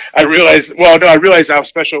 man. I realize how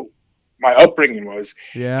special my upbringing was,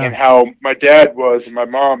 and how my dad was, and my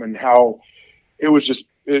mom, and how it was just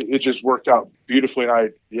it just worked out beautifully. And I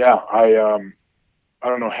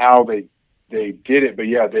don't know how they did it, but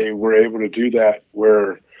yeah, they were able to do that.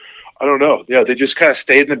 Where I don't know, they just kind of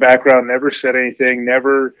stayed in the background, never said anything,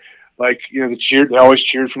 never. Like, they always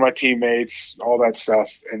cheered for my teammates, all that stuff.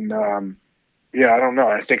 And, I don't know.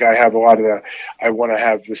 I think I have a lot of that. I want to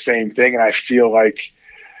have the same thing. And I feel like,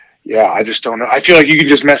 I just don't know. I feel like you can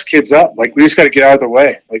just mess kids up. Like, we just got to get out of the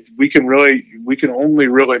way. Like, we can only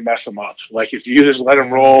really mess them up. Like, if you just let them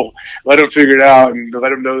roll, let them figure it out, and let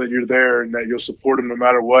them know that you're there and that you'll support them no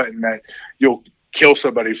matter what, and that you'll kill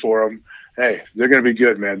somebody for them. Hey, they're going to be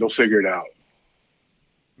good, man. They'll figure it out.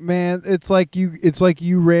 Man, it's like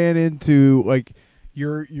you ran into like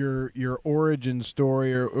your origin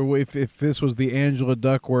story, or if this was the Angela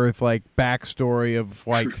Duckworth like backstory of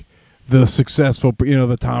like the successful,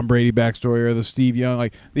 the Tom Brady backstory or the Steve Young,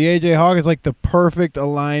 like the AJ Hawk is like the perfect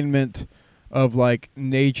alignment of like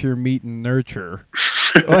nature meeting nurture.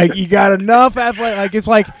 Like, you got enough athletic, like it's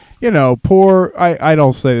like, poor, I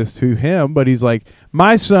don't say this to him, but he's like,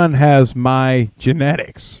 my son has my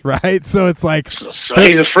genetics, right? So it's like, so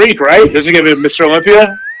he's a freak, right? Does he get Mr.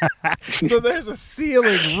 Olympia? So there's a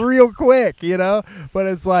ceiling real quick, but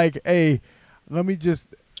it's like, hey, let me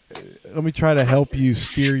try to help you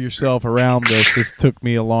steer yourself around this. This took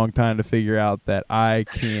me a long time to figure out that I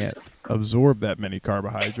can't absorb that many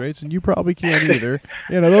carbohydrates, and you probably can't either.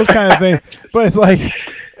 Those kind of things. But it's like,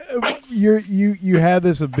 you had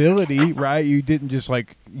this ability, right? You didn't just you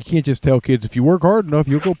can't just tell kids if you work hard enough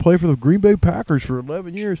you'll go play for the Green Bay Packers for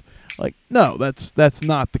 11 years. Like, no, that's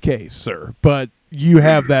not the case, sir. But you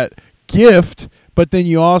have that gift, but then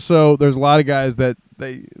you also, there's a lot of guys that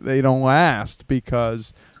they don't last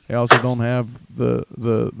because they also don't have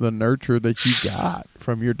the nurture that you got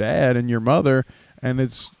from your dad and your mother. And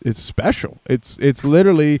it's special. It's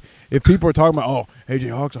literally, if people are talking about, oh,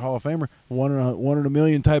 AJ Hawk's a Hall of Famer, one in a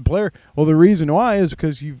million type player. Well, the reason why is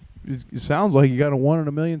because it sounds like you got a 1 in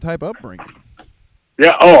a million type upbringing.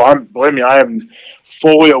 Yeah. Oh, believe me, I am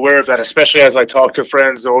fully aware of that. Especially as I talk to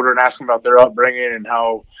friends older and ask them about their upbringing and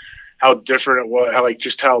how different it was,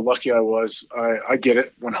 just how lucky I was. I get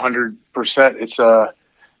it 100%. It's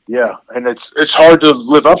yeah, and it's hard to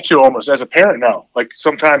live up to almost as a parent now. Like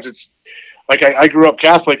sometimes it's. Like I grew up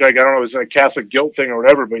Catholic, I don't know, it was a Catholic guilt thing or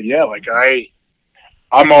whatever, but yeah,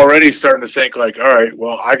 I'm already starting to think all right,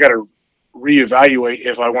 well, I got to reevaluate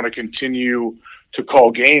if I want to continue to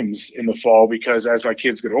call games in the fall, because as my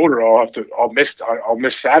kids get older, I'll miss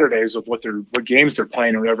Saturdays of what games they're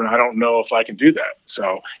playing or whatever, and I don't know if I can do that.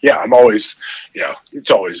 So yeah, it's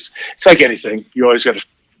like anything, you always got to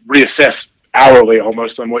reassess hourly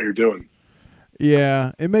almost on what you're doing.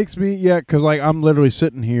 Yeah, it makes me, because I'm literally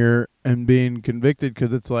sitting here and being convicted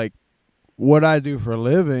because it's like what I do for a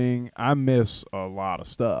living, I miss a lot of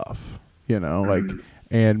stuff,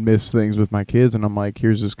 and miss things with my kids. And I'm like,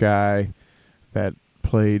 here's this guy that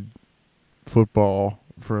played football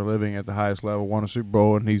for a living at the highest level, won a Super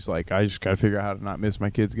Bowl, and he's like, I just got to figure out how to not miss my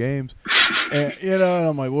kids' games. And, and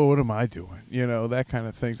I'm like, well, what am I doing? That kind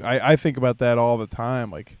of things. I think about that all the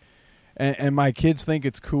time, And my kids think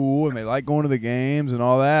it's cool, and they like going to the games and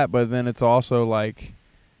all that. But then it's also like,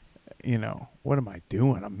 what am I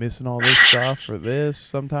doing? I'm missing all this stuff for this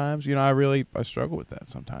sometimes. I struggle with that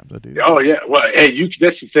sometimes. I do. Oh, yeah. Well, hey,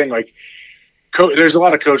 that's the thing. There's a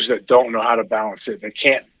lot of coaches that don't know how to balance it. They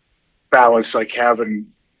can't balance,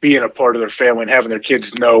 being a part of their family and having their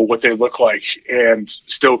kids know what they look like and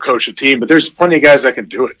still coach a team. But there's plenty of guys that can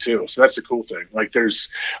do it, too. So that's the cool thing.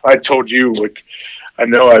 I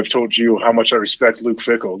know I've told you how much I respect Luke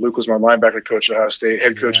Fickell. Luke was my linebacker coach at Ohio State,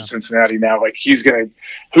 head coach at Cincinnati. Now, he's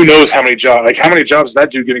who knows how many jobs? How many jobs is that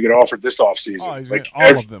dude going to get offered this offseason? Oh, he's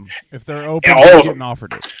all of them. If they're open, he's getting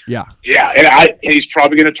offered it. Yeah. Yeah, and he's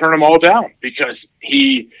probably going to turn them all down because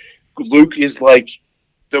Luke is I've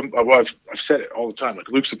said it all the time.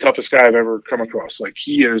 Luke's the toughest guy I've ever come across.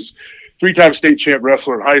 He is 3-time state champ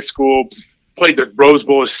wrestler in high school. Played the Rose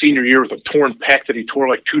Bowl his senior year with a torn pec that he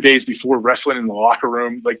tore 2 days before wrestling in the locker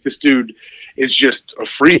room. This dude is just a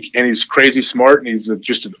freak, and he's crazy smart, and he's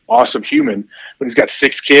just an awesome human. But he's got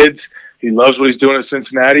 6 kids. He loves what he's doing at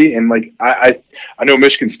Cincinnati, and I know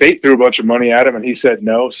Michigan State threw a bunch of money at him, and he said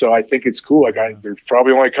no. So I think it's cool. There's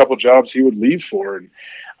probably only a couple jobs he would leave for, and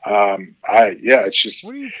it's just.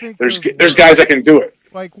 What do you think? There's guys that can do it.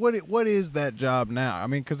 What is that job now? I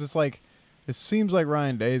mean, because it's it seems like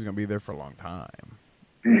Ryan Day is going to be there for a long time.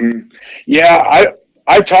 Mm-hmm. Yeah,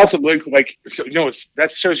 I talked to Luke.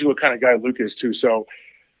 That shows you what kind of guy Luke is too. So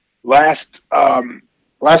last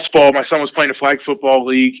fall, my son was playing a flag football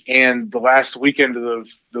league, and the last weekend of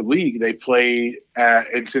the league, they played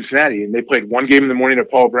in Cincinnati, and they played one game in the morning at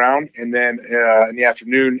Paul Brown, and then in the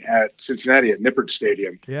afternoon at Cincinnati at Nippert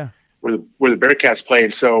Stadium. Yeah, where the Bearcats play.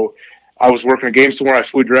 And so I was working a game somewhere. I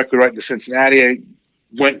flew directly right to Cincinnati. I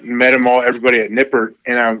went and met everybody at Nippert,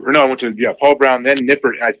 and I went to Paul Brown, then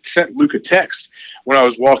Nippert. And I sent Luke a text when I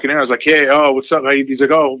was walking in. I was like, "Hey, what's up?" He's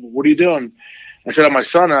like, "Oh, what are you doing?" I said, "My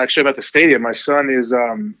son." Actually, I'm at the stadium. My son has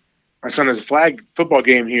a flag football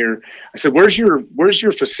game here. I said, "Where's your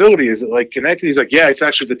facility? Is it connected?" He's like, "Yeah, it's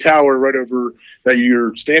actually the tower right over that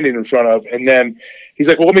you're standing in front of." And then he's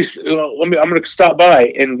like, "Well, let me. I'm going to stop by."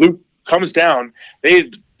 And Luke comes down.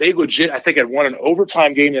 They legit, I think, had won an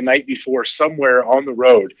overtime game the night before somewhere on the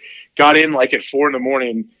road. Got in at 4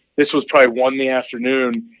 a.m. This was probably 1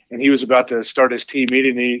 p.m, and he was about to start his team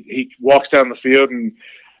meeting. He walks down the field, and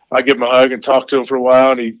I give him a hug and talk to him for a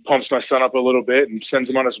while, and he pumps my son up a little bit and sends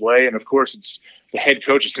him on his way. And, of course, it's the head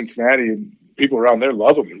coach of Cincinnati, and people around there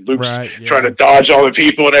love him. And Luke's trying to dodge all the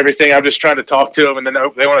people and everything. I'm just trying to talk to him, and then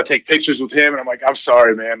they want to take pictures with him. And I'm like, I'm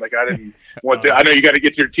sorry, man. I didn't want to. I know you got to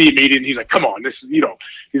get to your team meeting. He's like, come on. This is,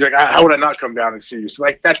 he's like, how would I not come down and see you? So,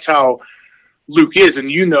 that's how Luke is. And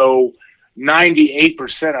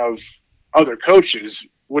 98% of other coaches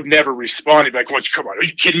would never respond. He'd be like, come on, are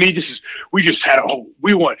you kidding me?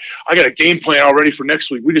 I got a game plan already for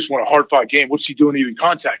next week. We just want a hard-fought game. What's he doing to even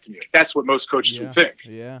contacting me? That's what most coaches would think.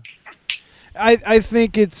 Yeah. I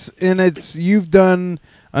think you've done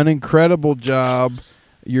an incredible job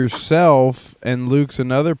yourself, and Luke's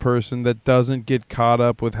another person that doesn't get caught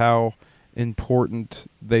up with how important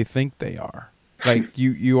they think they are. Like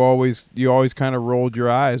you always kind of rolled your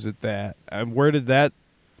eyes at that. Where'd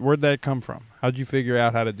that come from? How'd you figure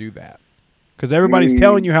out how to do that? Because everybody's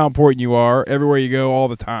telling you how important you are everywhere you go all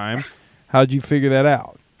the time. How'd you figure that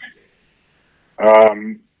out?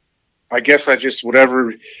 I guess I just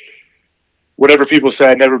whatever people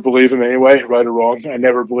say, I never believe them anyway, right or wrong. I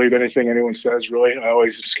never believe anything anyone says, really. I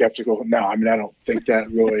always am skeptical. No, I mean, I don't think that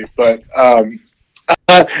really. But, no,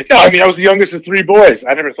 I mean, I was the youngest of 3 boys.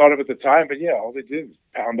 I never thought of it at the time, but yeah, all they did was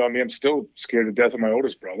pound on me. I'm still scared to death of my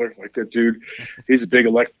oldest brother. Like that dude, he's a big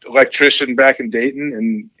electrician back in Dayton,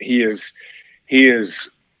 and he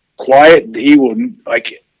is quiet. He will,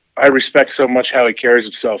 like, I respect so much how he carries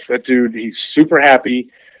himself. That dude, he's super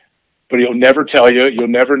happy, but he'll never tell you. You'll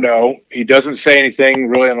never know. He doesn't say anything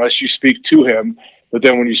really unless you speak to him. But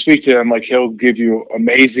then when you speak to him, like, he'll give you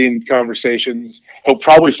amazing conversations. He'll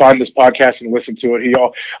probably find this podcast and listen to it.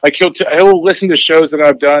 He'll listen to shows that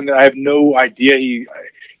I've done that I have no idea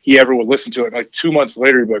he ever would listen to it. Like 2 months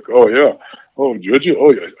later, he'd be like, "Oh yeah, oh did you?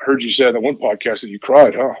 Oh yeah, I heard you say on that one podcast that you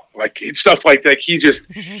cried, huh?" Like stuff like that.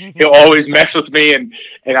 He'll always mess with me, and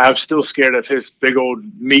I'm still scared of his big old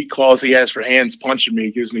meat claws he has for hands punching me.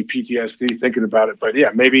 It gives me PTSD thinking about it. But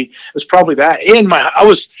yeah, maybe it was probably that. And I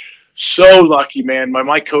was so lucky, man.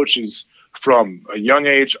 My coaches from a young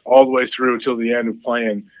age all the way through until the end of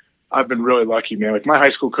playing, I've been really lucky, man. Like my high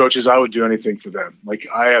school coaches, I would do anything for them. Like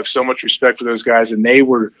I have so much respect for those guys, and they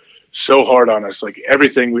were so hard on us. Like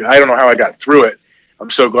everything, I don't know how I got through it. I'm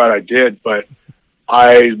so glad I did, but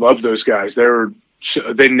I love those guys.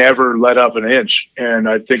 They never let up an inch. And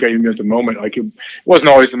I think even at the moment, like it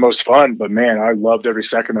wasn't always the most fun, but man, I loved every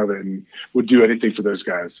second of it and would do anything for those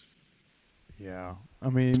guys. Yeah. I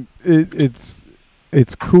mean, it's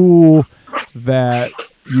cool that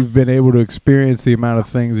you've been able to experience the amount of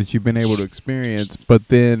things that you've been able to experience, but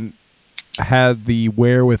then had the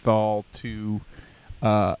wherewithal to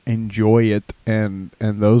enjoy it and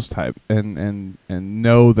those type and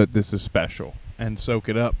know that this is special and soak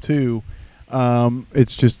it up too.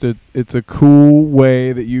 It's just it's a cool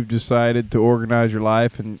way that you've decided to organize your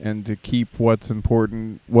life and to keep what's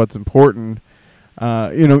important.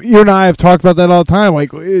 You and I have talked about that all the time.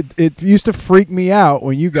 Like it used to freak me out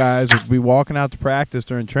when you guys would be walking out to practice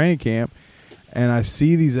during training camp, and I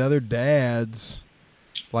see these other dads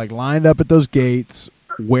like lined up at those gates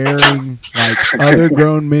wearing like other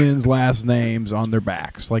grown men's last names on their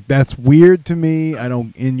backs. Like that's weird to me.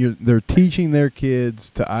 They're teaching their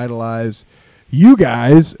kids to idolize you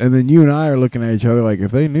guys, and then you and I are looking at each other like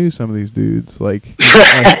if they knew some of these dudes, like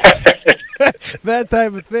that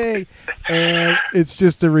type of thing. And it's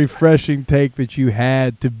just a refreshing take that you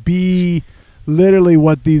had to be literally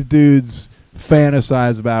what these dudes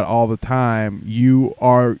fantasize about all the time. You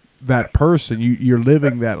are that person. You're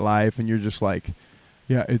living that life, and you're just like,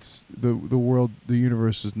 yeah, it's the world, the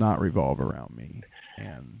universe does not revolve around me.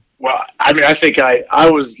 And well, I mean, I think I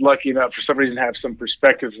was lucky enough for some reason to have some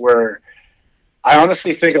perspective where I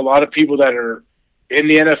honestly think a lot of people that are in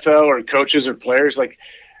the NFL or coaches or players, like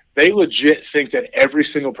they legit think that every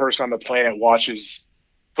single person on the planet watches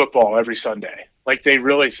football every Sunday. Like they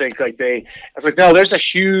really think like I was like, no, there's a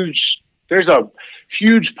huge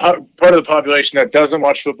part of the population that doesn't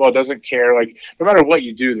watch football, doesn't care. Like no matter what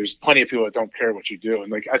you do, there's plenty of people that don't care what you do.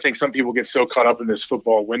 And like, I think some people get so caught up in this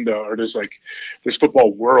football window or this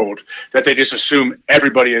football world that they just assume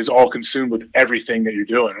everybody is all consumed with everything that you're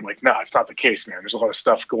doing. I'm like, nah, it's not the case, man. There's a lot of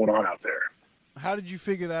stuff going on out there. How did you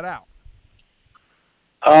figure that out?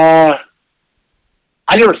 I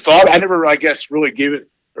never, I guess, really gave it,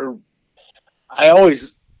 or I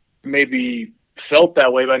always maybe felt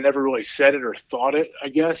that way, but I never really said it or thought it, I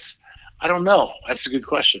guess. I don't know. That's a good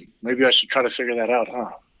question. Maybe I should try to figure that out,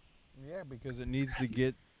 huh? Yeah, because it needs to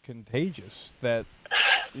get contagious.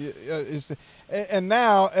 And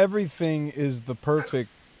now everything is the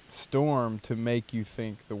perfect storm to make you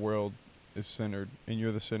think the world is centered and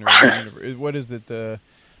you're the center of the universe. What is it?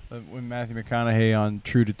 When Matthew McConaughey on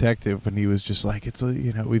True Detective, when he was just like,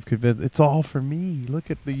 we've convinced, it's all for me.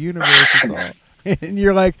 Look at the universe. It's all. And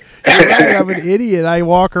you're like, you're right, I'm an idiot. I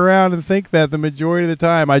walk around and think that the majority of the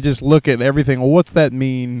time. I just look at everything. Well, what's that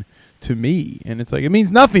mean to me? And it's like, it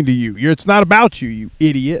means nothing to you. It's not about you, you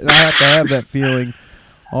idiot. And I have to have that feeling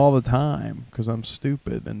all the time because I'm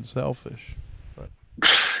stupid and selfish. But.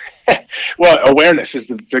 Well, awareness is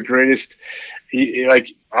the greatest.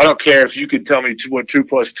 Like, I don't care if you could tell me what 2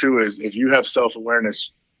 + 2 is. If you have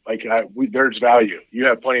self-awareness, Like there's value. You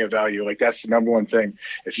have plenty of value. Like that's the number one thing.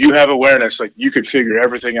 If you have awareness, like you could figure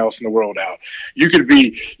everything else in the world out. You could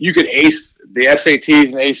ace the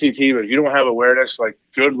SATs and ACT, but if you don't have awareness, like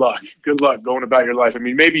good luck going about your life. I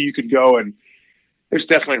mean, maybe you could go and there's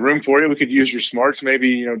definitely room for you. We could use your smarts,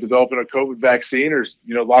 maybe, developing a COVID vaccine or,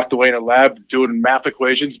 locked away in a lab doing math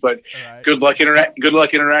equations, but right. Good luck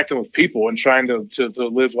interacting with people and trying to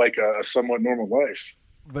live like a somewhat normal life.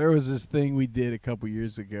 There was this thing we did a couple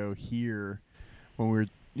years ago here when we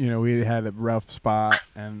were, we had a rough spot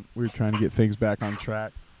and we were trying to get things back on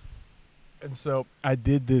track. And so I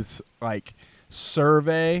did this like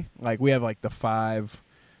survey, like we have like the 5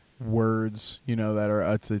 words, that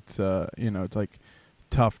are, it's like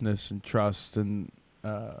toughness and trust and,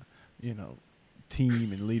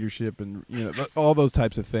 team and leadership and, all those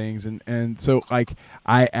types of things. And so like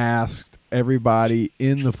I asked everybody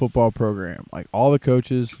in the football program, like all the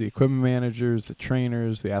coaches, the equipment managers, the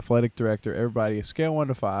trainers, the athletic director, everybody, a scale 1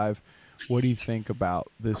 to 5, what do you think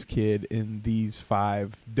about this kid in these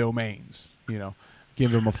 5 domains?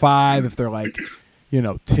 Give them a 5 if they're like,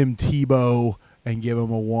 Tim Tebow, and give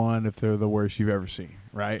them a 1 if they're the worst you've ever seen,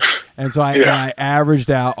 right? And so I averaged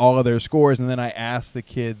out all of their scores, and then I asked the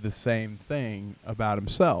kid the same thing about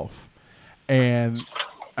himself. And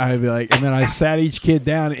I'd be like, and then I sat each kid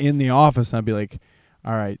down in the office, and I'd be like,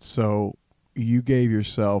 all right, so you gave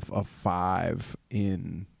yourself a 5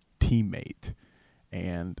 in teammate,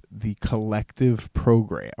 and the collective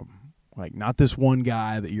program, like not this one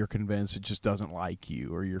guy that you're convinced it just doesn't like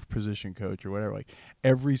you or your position coach or whatever. Like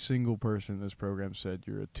every single person in this program said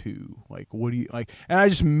you're a 2. Like, what do you like? And I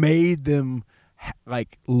just made them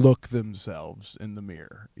like look themselves in the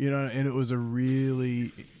mirror, and it was a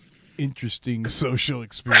really interesting social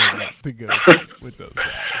experiment to go with those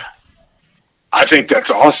guys. I think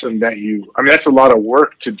that's awesome that that's a lot of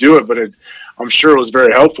work to do it, but I'm sure it was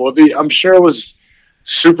very helpful. I'm sure it was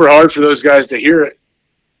super hard for those guys to hear it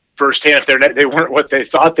firsthand if they weren't what they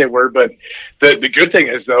thought they were. But the good thing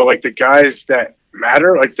is, though, like the guys that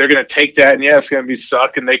matter, like they're going to take that and it's going to be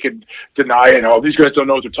suck and they could deny it. And all these guys don't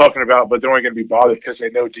know what they're talking about, but they're only going to be bothered because they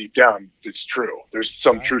know deep down it's true. There's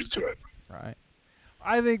some truth to it. Right.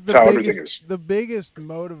 I think the biggest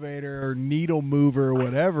motivator or needle mover or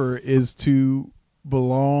whatever is to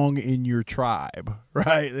belong in your tribe,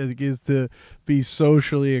 right? It is to be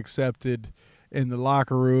socially accepted in the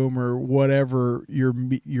locker room or whatever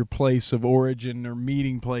your place of origin or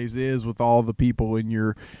meeting place is with all the people in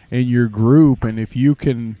your group. And if you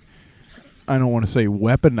can, I don't want to say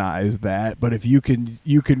weaponize that, but if you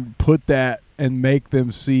can put that and make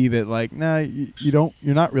them see that like, nah, you're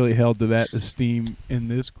not really held to that esteem in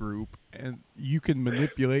this group, and you can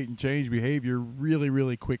manipulate and change behavior really,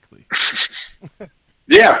 really quickly.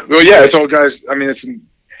 Yeah. Well, yeah, it's all guys. I mean,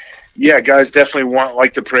 guys definitely want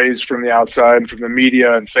like the praise from the outside and from the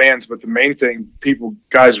media and fans, but the main thing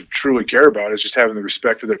guys truly care about is just having the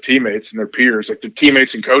respect of their teammates and their peers, like their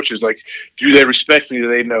teammates and coaches. Like, do they respect me? Do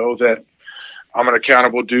they know that I'm an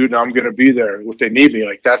accountable dude and I'm going to be there if they need me?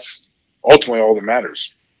 Like, that's ultimately all that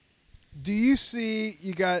matters. Do you see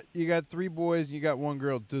you got 3 boys and you got 1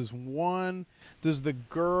 girl? Does the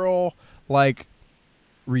girl like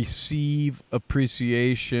receive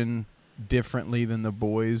appreciation differently than the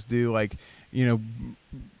boys do? Like,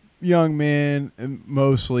 young men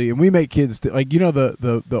mostly, and we make kids like,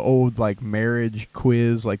 the old like marriage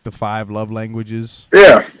quiz, like the 5 love languages.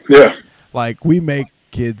 Yeah. Like we make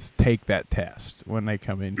kids take that test when they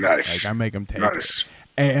come in. Nice. Like I make them take it.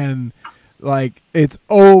 And like it's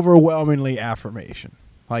overwhelmingly affirmation.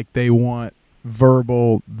 Like they want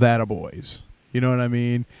verbal that a boys. You know what I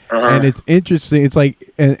mean? Uh-huh. And it's interesting. It's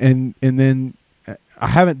like, and then I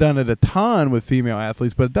haven't done it a ton with female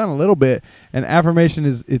athletes, but I've done a little bit. And affirmation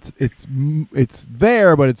it's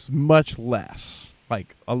there, but it's much less,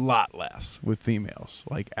 like a lot less with females.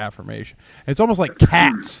 Like affirmation, it's almost like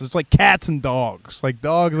cats. It's like cats and dogs. Like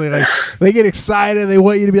dogs, they get excited. They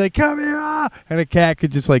want you to be like, come here, and a cat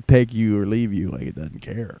could just like take you or leave you. Like it doesn't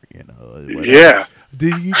care, whatever. Yeah. Do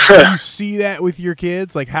you see that with your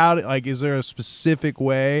kids? Like is there a specific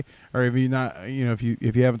way, or have you not? If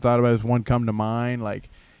you haven't thought about it, does one come to mind? Like,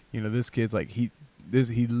 this kid's like he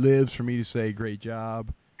lives for me to say great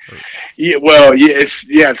job. Yeah, well,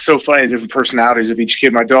 it's so funny, the different personalities of each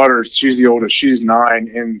kid. My daughter, she's the oldest, she's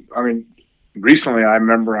 9, and I mean, recently I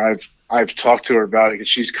remember I've talked to her about it because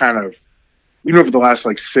she's kind of, over the last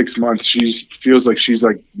like 6 months, she feels like she's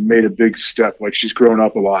like made a big step, like she's grown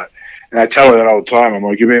up a lot. And I tell her that all the time. I'm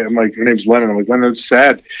like, her name's Lennon. I'm like, Lennon, it's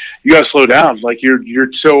sad. You gotta slow down. Like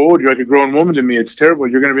you're so old. You're like a grown woman to me. It's terrible.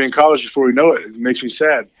 You're gonna be in college before we know it. It makes me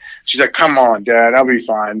sad. She's like, come on, Dad, I'll be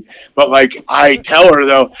fine. But, like, I tell her,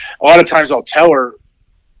 though, a lot of times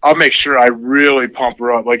I'll make sure I really pump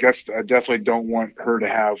her up. Like, I definitely don't want her to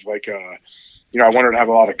have, like, I want her to have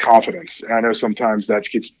a lot of confidence. And I know sometimes that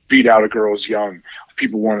gets beat out of girls young.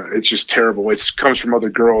 People it's just terrible. It comes from other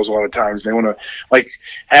girls a lot of times. They want to, like,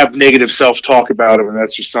 have negative self-talk about them, and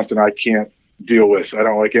that's just something I can't deal with. I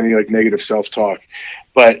don't like any, like, negative self-talk.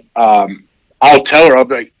 But I'll tell her,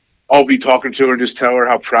 I'll be talking to her and just tell her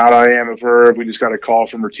how proud I am of her. We just got a call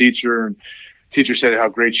from her teacher, and teacher said how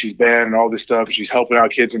great she's been and all this stuff. And she's helping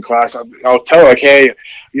out kids in class. I'll tell her, like, hey,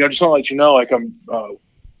 just want to let you know, like,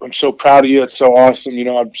 I'm so proud of you. It's so awesome.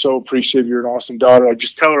 I'm so appreciative. You're an awesome daughter. I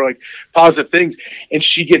just tell her, like, positive things. And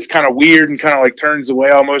she gets kind of weird and kind of, like, turns away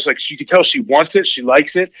almost. Like, she can tell she wants it. She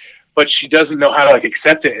likes it, but she doesn't know how to, like,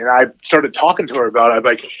 accept it. And I started talking to her about it. I'm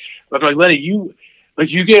like, Lenny, you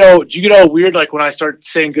get all weird, like, when I start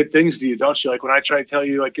saying good things to you, don't you? Like, when I try to tell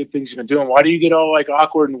you, like, good things you've been doing, why do you get all, like,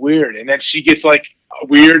 awkward and weird? And then she gets, like,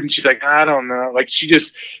 weird, and she's like, I don't know. Like, she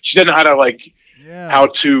doesn't know how to, like, how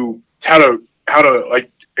to like,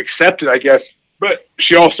 accept it, I guess. But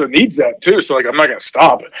she also needs that too. So, like, I'm not going to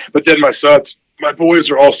stop it. But then my boys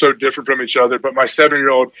are all so different from each other. But my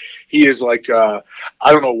 7-year-old, he is like, I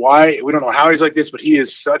don't know why. We don't know how he's like this, but he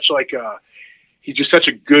is such, like, he's just such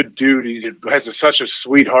a good dude. He has such a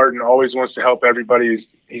sweet heart and always wants to help everybody. He's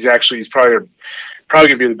probably going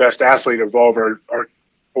to be the best athlete of all of our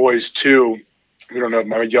boys too. We don't know.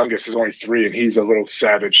 My youngest is only 3, and he's a little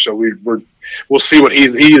savage. So we'll see what he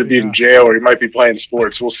either be in jail or he might be playing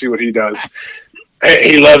sports. We'll see what he does.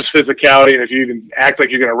 He loves physicality, and if you even act like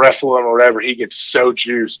you're going to wrestle him or whatever, he gets so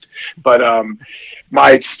juiced. But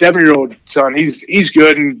my 7-year-old son, he's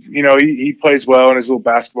good, and he plays well in his little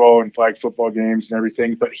basketball and flag football games and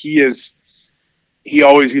everything. But he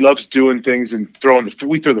loves doing things and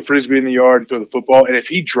we throw the frisbee in the yard and throw the football. And if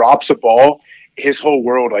he drops a ball, his whole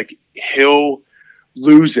world, like, he'll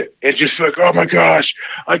lose it and just like, oh my gosh,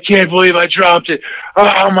 I can't believe I dropped it.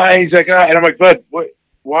 Oh my, he's like, and I'm like, bud, what?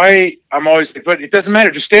 Why? I'm always, but it doesn't matter.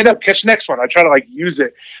 Just stand up, catch the next one. I try to, like, use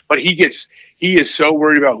it, but he is so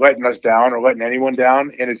worried about letting us down or letting anyone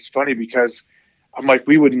down. And it's funny because I'm like,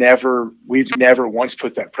 we've never once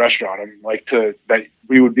put that pressure on him, like, that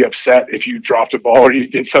we would be upset if you dropped a ball or you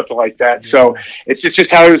did something like that. Yeah. So it's just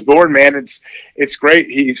how he was born, man. It's great.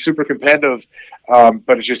 He's super competitive.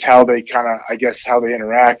 But it's just how they how they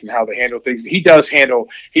interact and how they handle things. He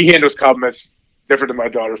handles compliments different than my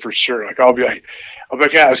daughter for sure. Like, I'll be like,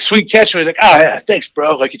 yeah, sweet catch. And he's like, oh yeah, thanks,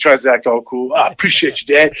 bro. Like, he tries to act all cool. I appreciate you,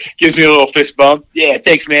 Dad. Gives me a little fist bump. Yeah,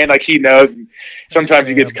 thanks, man. Like, he knows. And sometimes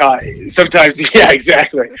he gets cocky. Yeah,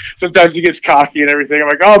 exactly. Sometimes he gets cocky and everything. I'm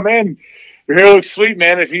like, oh man, your hair looks sweet,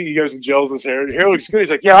 man. If he goes and gels his hair, your hair looks good.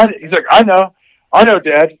 He's like, yeah. He's like, I know,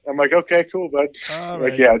 Dad. I'm like, okay, cool, bud.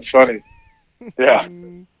 Like, yeah, it's funny. Yeah.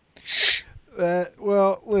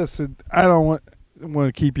 Well, listen, I don't want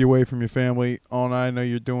to keep you away from your family all night. I know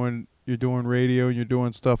you're doing radio and you're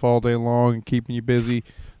doing stuff all day long and keeping you busy.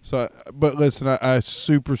 So, but listen, I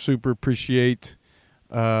super appreciate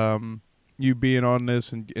you being on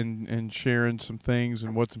this and sharing some things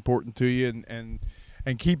and what's important to you and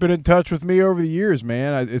keeping in touch with me over the years,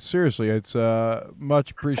 man. It's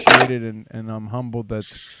much appreciated, and I'm humbled that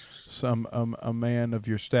a man of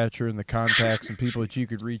your stature and the contacts and people that you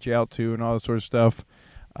could reach out to and all that sort of stuff,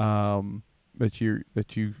 that you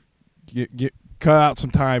get cut out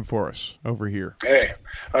some time for us over here. Hey,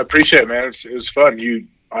 I appreciate it, man. It was fun.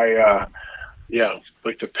 Like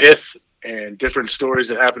the Pith and different stories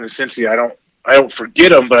that happen in Cincy. I don't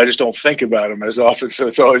forget them, but I just don't think about them as often. So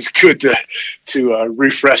it's always good to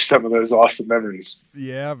refresh some of those awesome memories.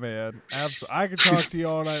 Yeah, man. Absolutely. I could talk to you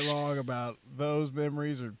all night long about those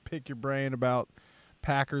memories or pick your brain about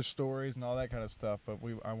Packers stories and all that kind of stuff, but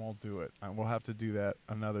I won't do it. We'll have to do that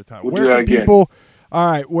another time. We'll do that again. All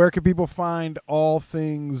right, where can people find all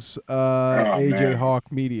things AJ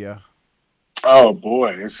Hawk Media? Oh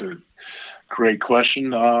boy, that's a great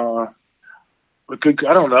question. I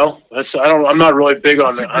don't know. I'm not really big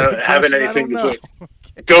on having anything to do.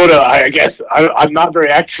 Go to. I guess I'm not very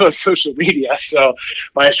active on social media, so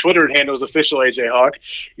my Twitter handle is official AJ Hawk.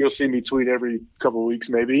 You'll see me tweet every couple of weeks,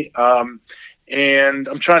 maybe. And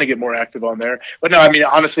I'm trying to get more active on there. But no, I mean,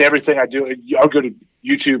 honestly, everything I do, I'll go to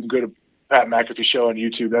YouTube and go to Pat McAfee Show on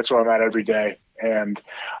YouTube. That's where I'm at every day, and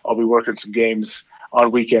I'll be working some games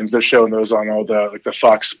on weekends. They're showing those on all the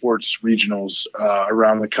Fox Sports regionals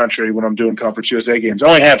around the country when I'm doing Conference USA games. I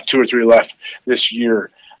only have 2 or 3 left this year,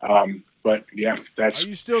 but yeah, Are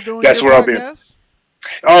you still doing that's where I'll be.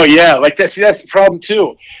 Oh yeah, like that. See, that's the problem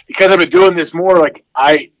too. Because I've been doing this more. Like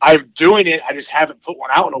I'm doing it. I just haven't put one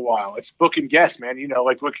out in a while. It's book and guess, man. You know,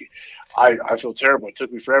 like look, I feel terrible. It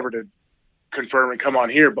took me forever to confirm and come on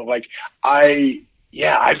here, but like I've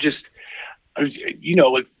just, you know,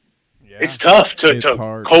 like it's tough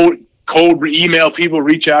to cold email people,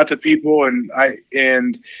 reach out to people, and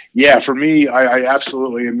for me, I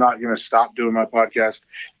absolutely am not going to stop doing my podcast,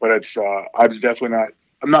 but it's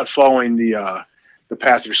I'm not following the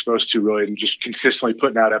path you're supposed to really, and just consistently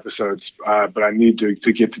putting out episodes. But I need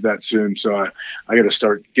to get to that soon. So I got to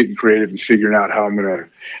start getting creative and figuring out how I'm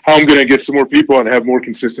gonna get some more people and have more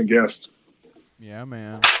consistent guests. Yeah,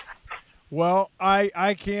 man. Well,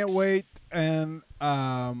 I can't wait, and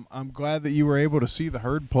I'm glad that you were able to see the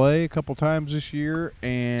Herd play a couple times this year.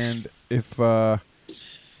 And if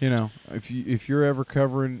if you're ever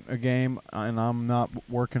covering a game and I'm not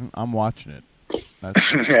working, I'm watching it.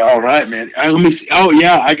 All right, man. Let me see. Oh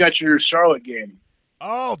yeah, I got your Charlotte game.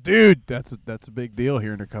 Oh, dude, that's a big deal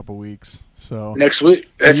here in a couple weeks. So next week,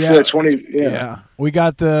 that's 20. Yeah, we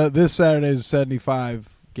got this Saturday's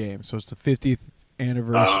 75 game, so it's the 50th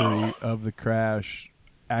anniversary of the crash.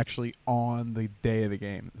 Actually, on the day of the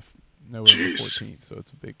game, November 14th. So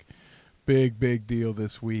it's a big deal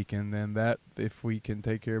this week. And then that, if we can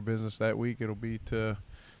take care of business that week, it'll be to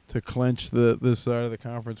clinch this side of the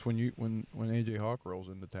conference when AJ Hawk rolls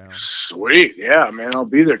into town. Sweet, yeah, man, I'll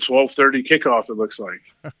be there. 12:30 kickoff. It looks like.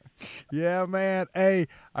 Yeah, man. Hey,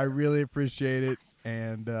 I really appreciate it,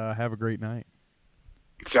 and have a great night.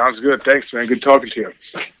 Sounds good. Thanks, man. Good talking to you.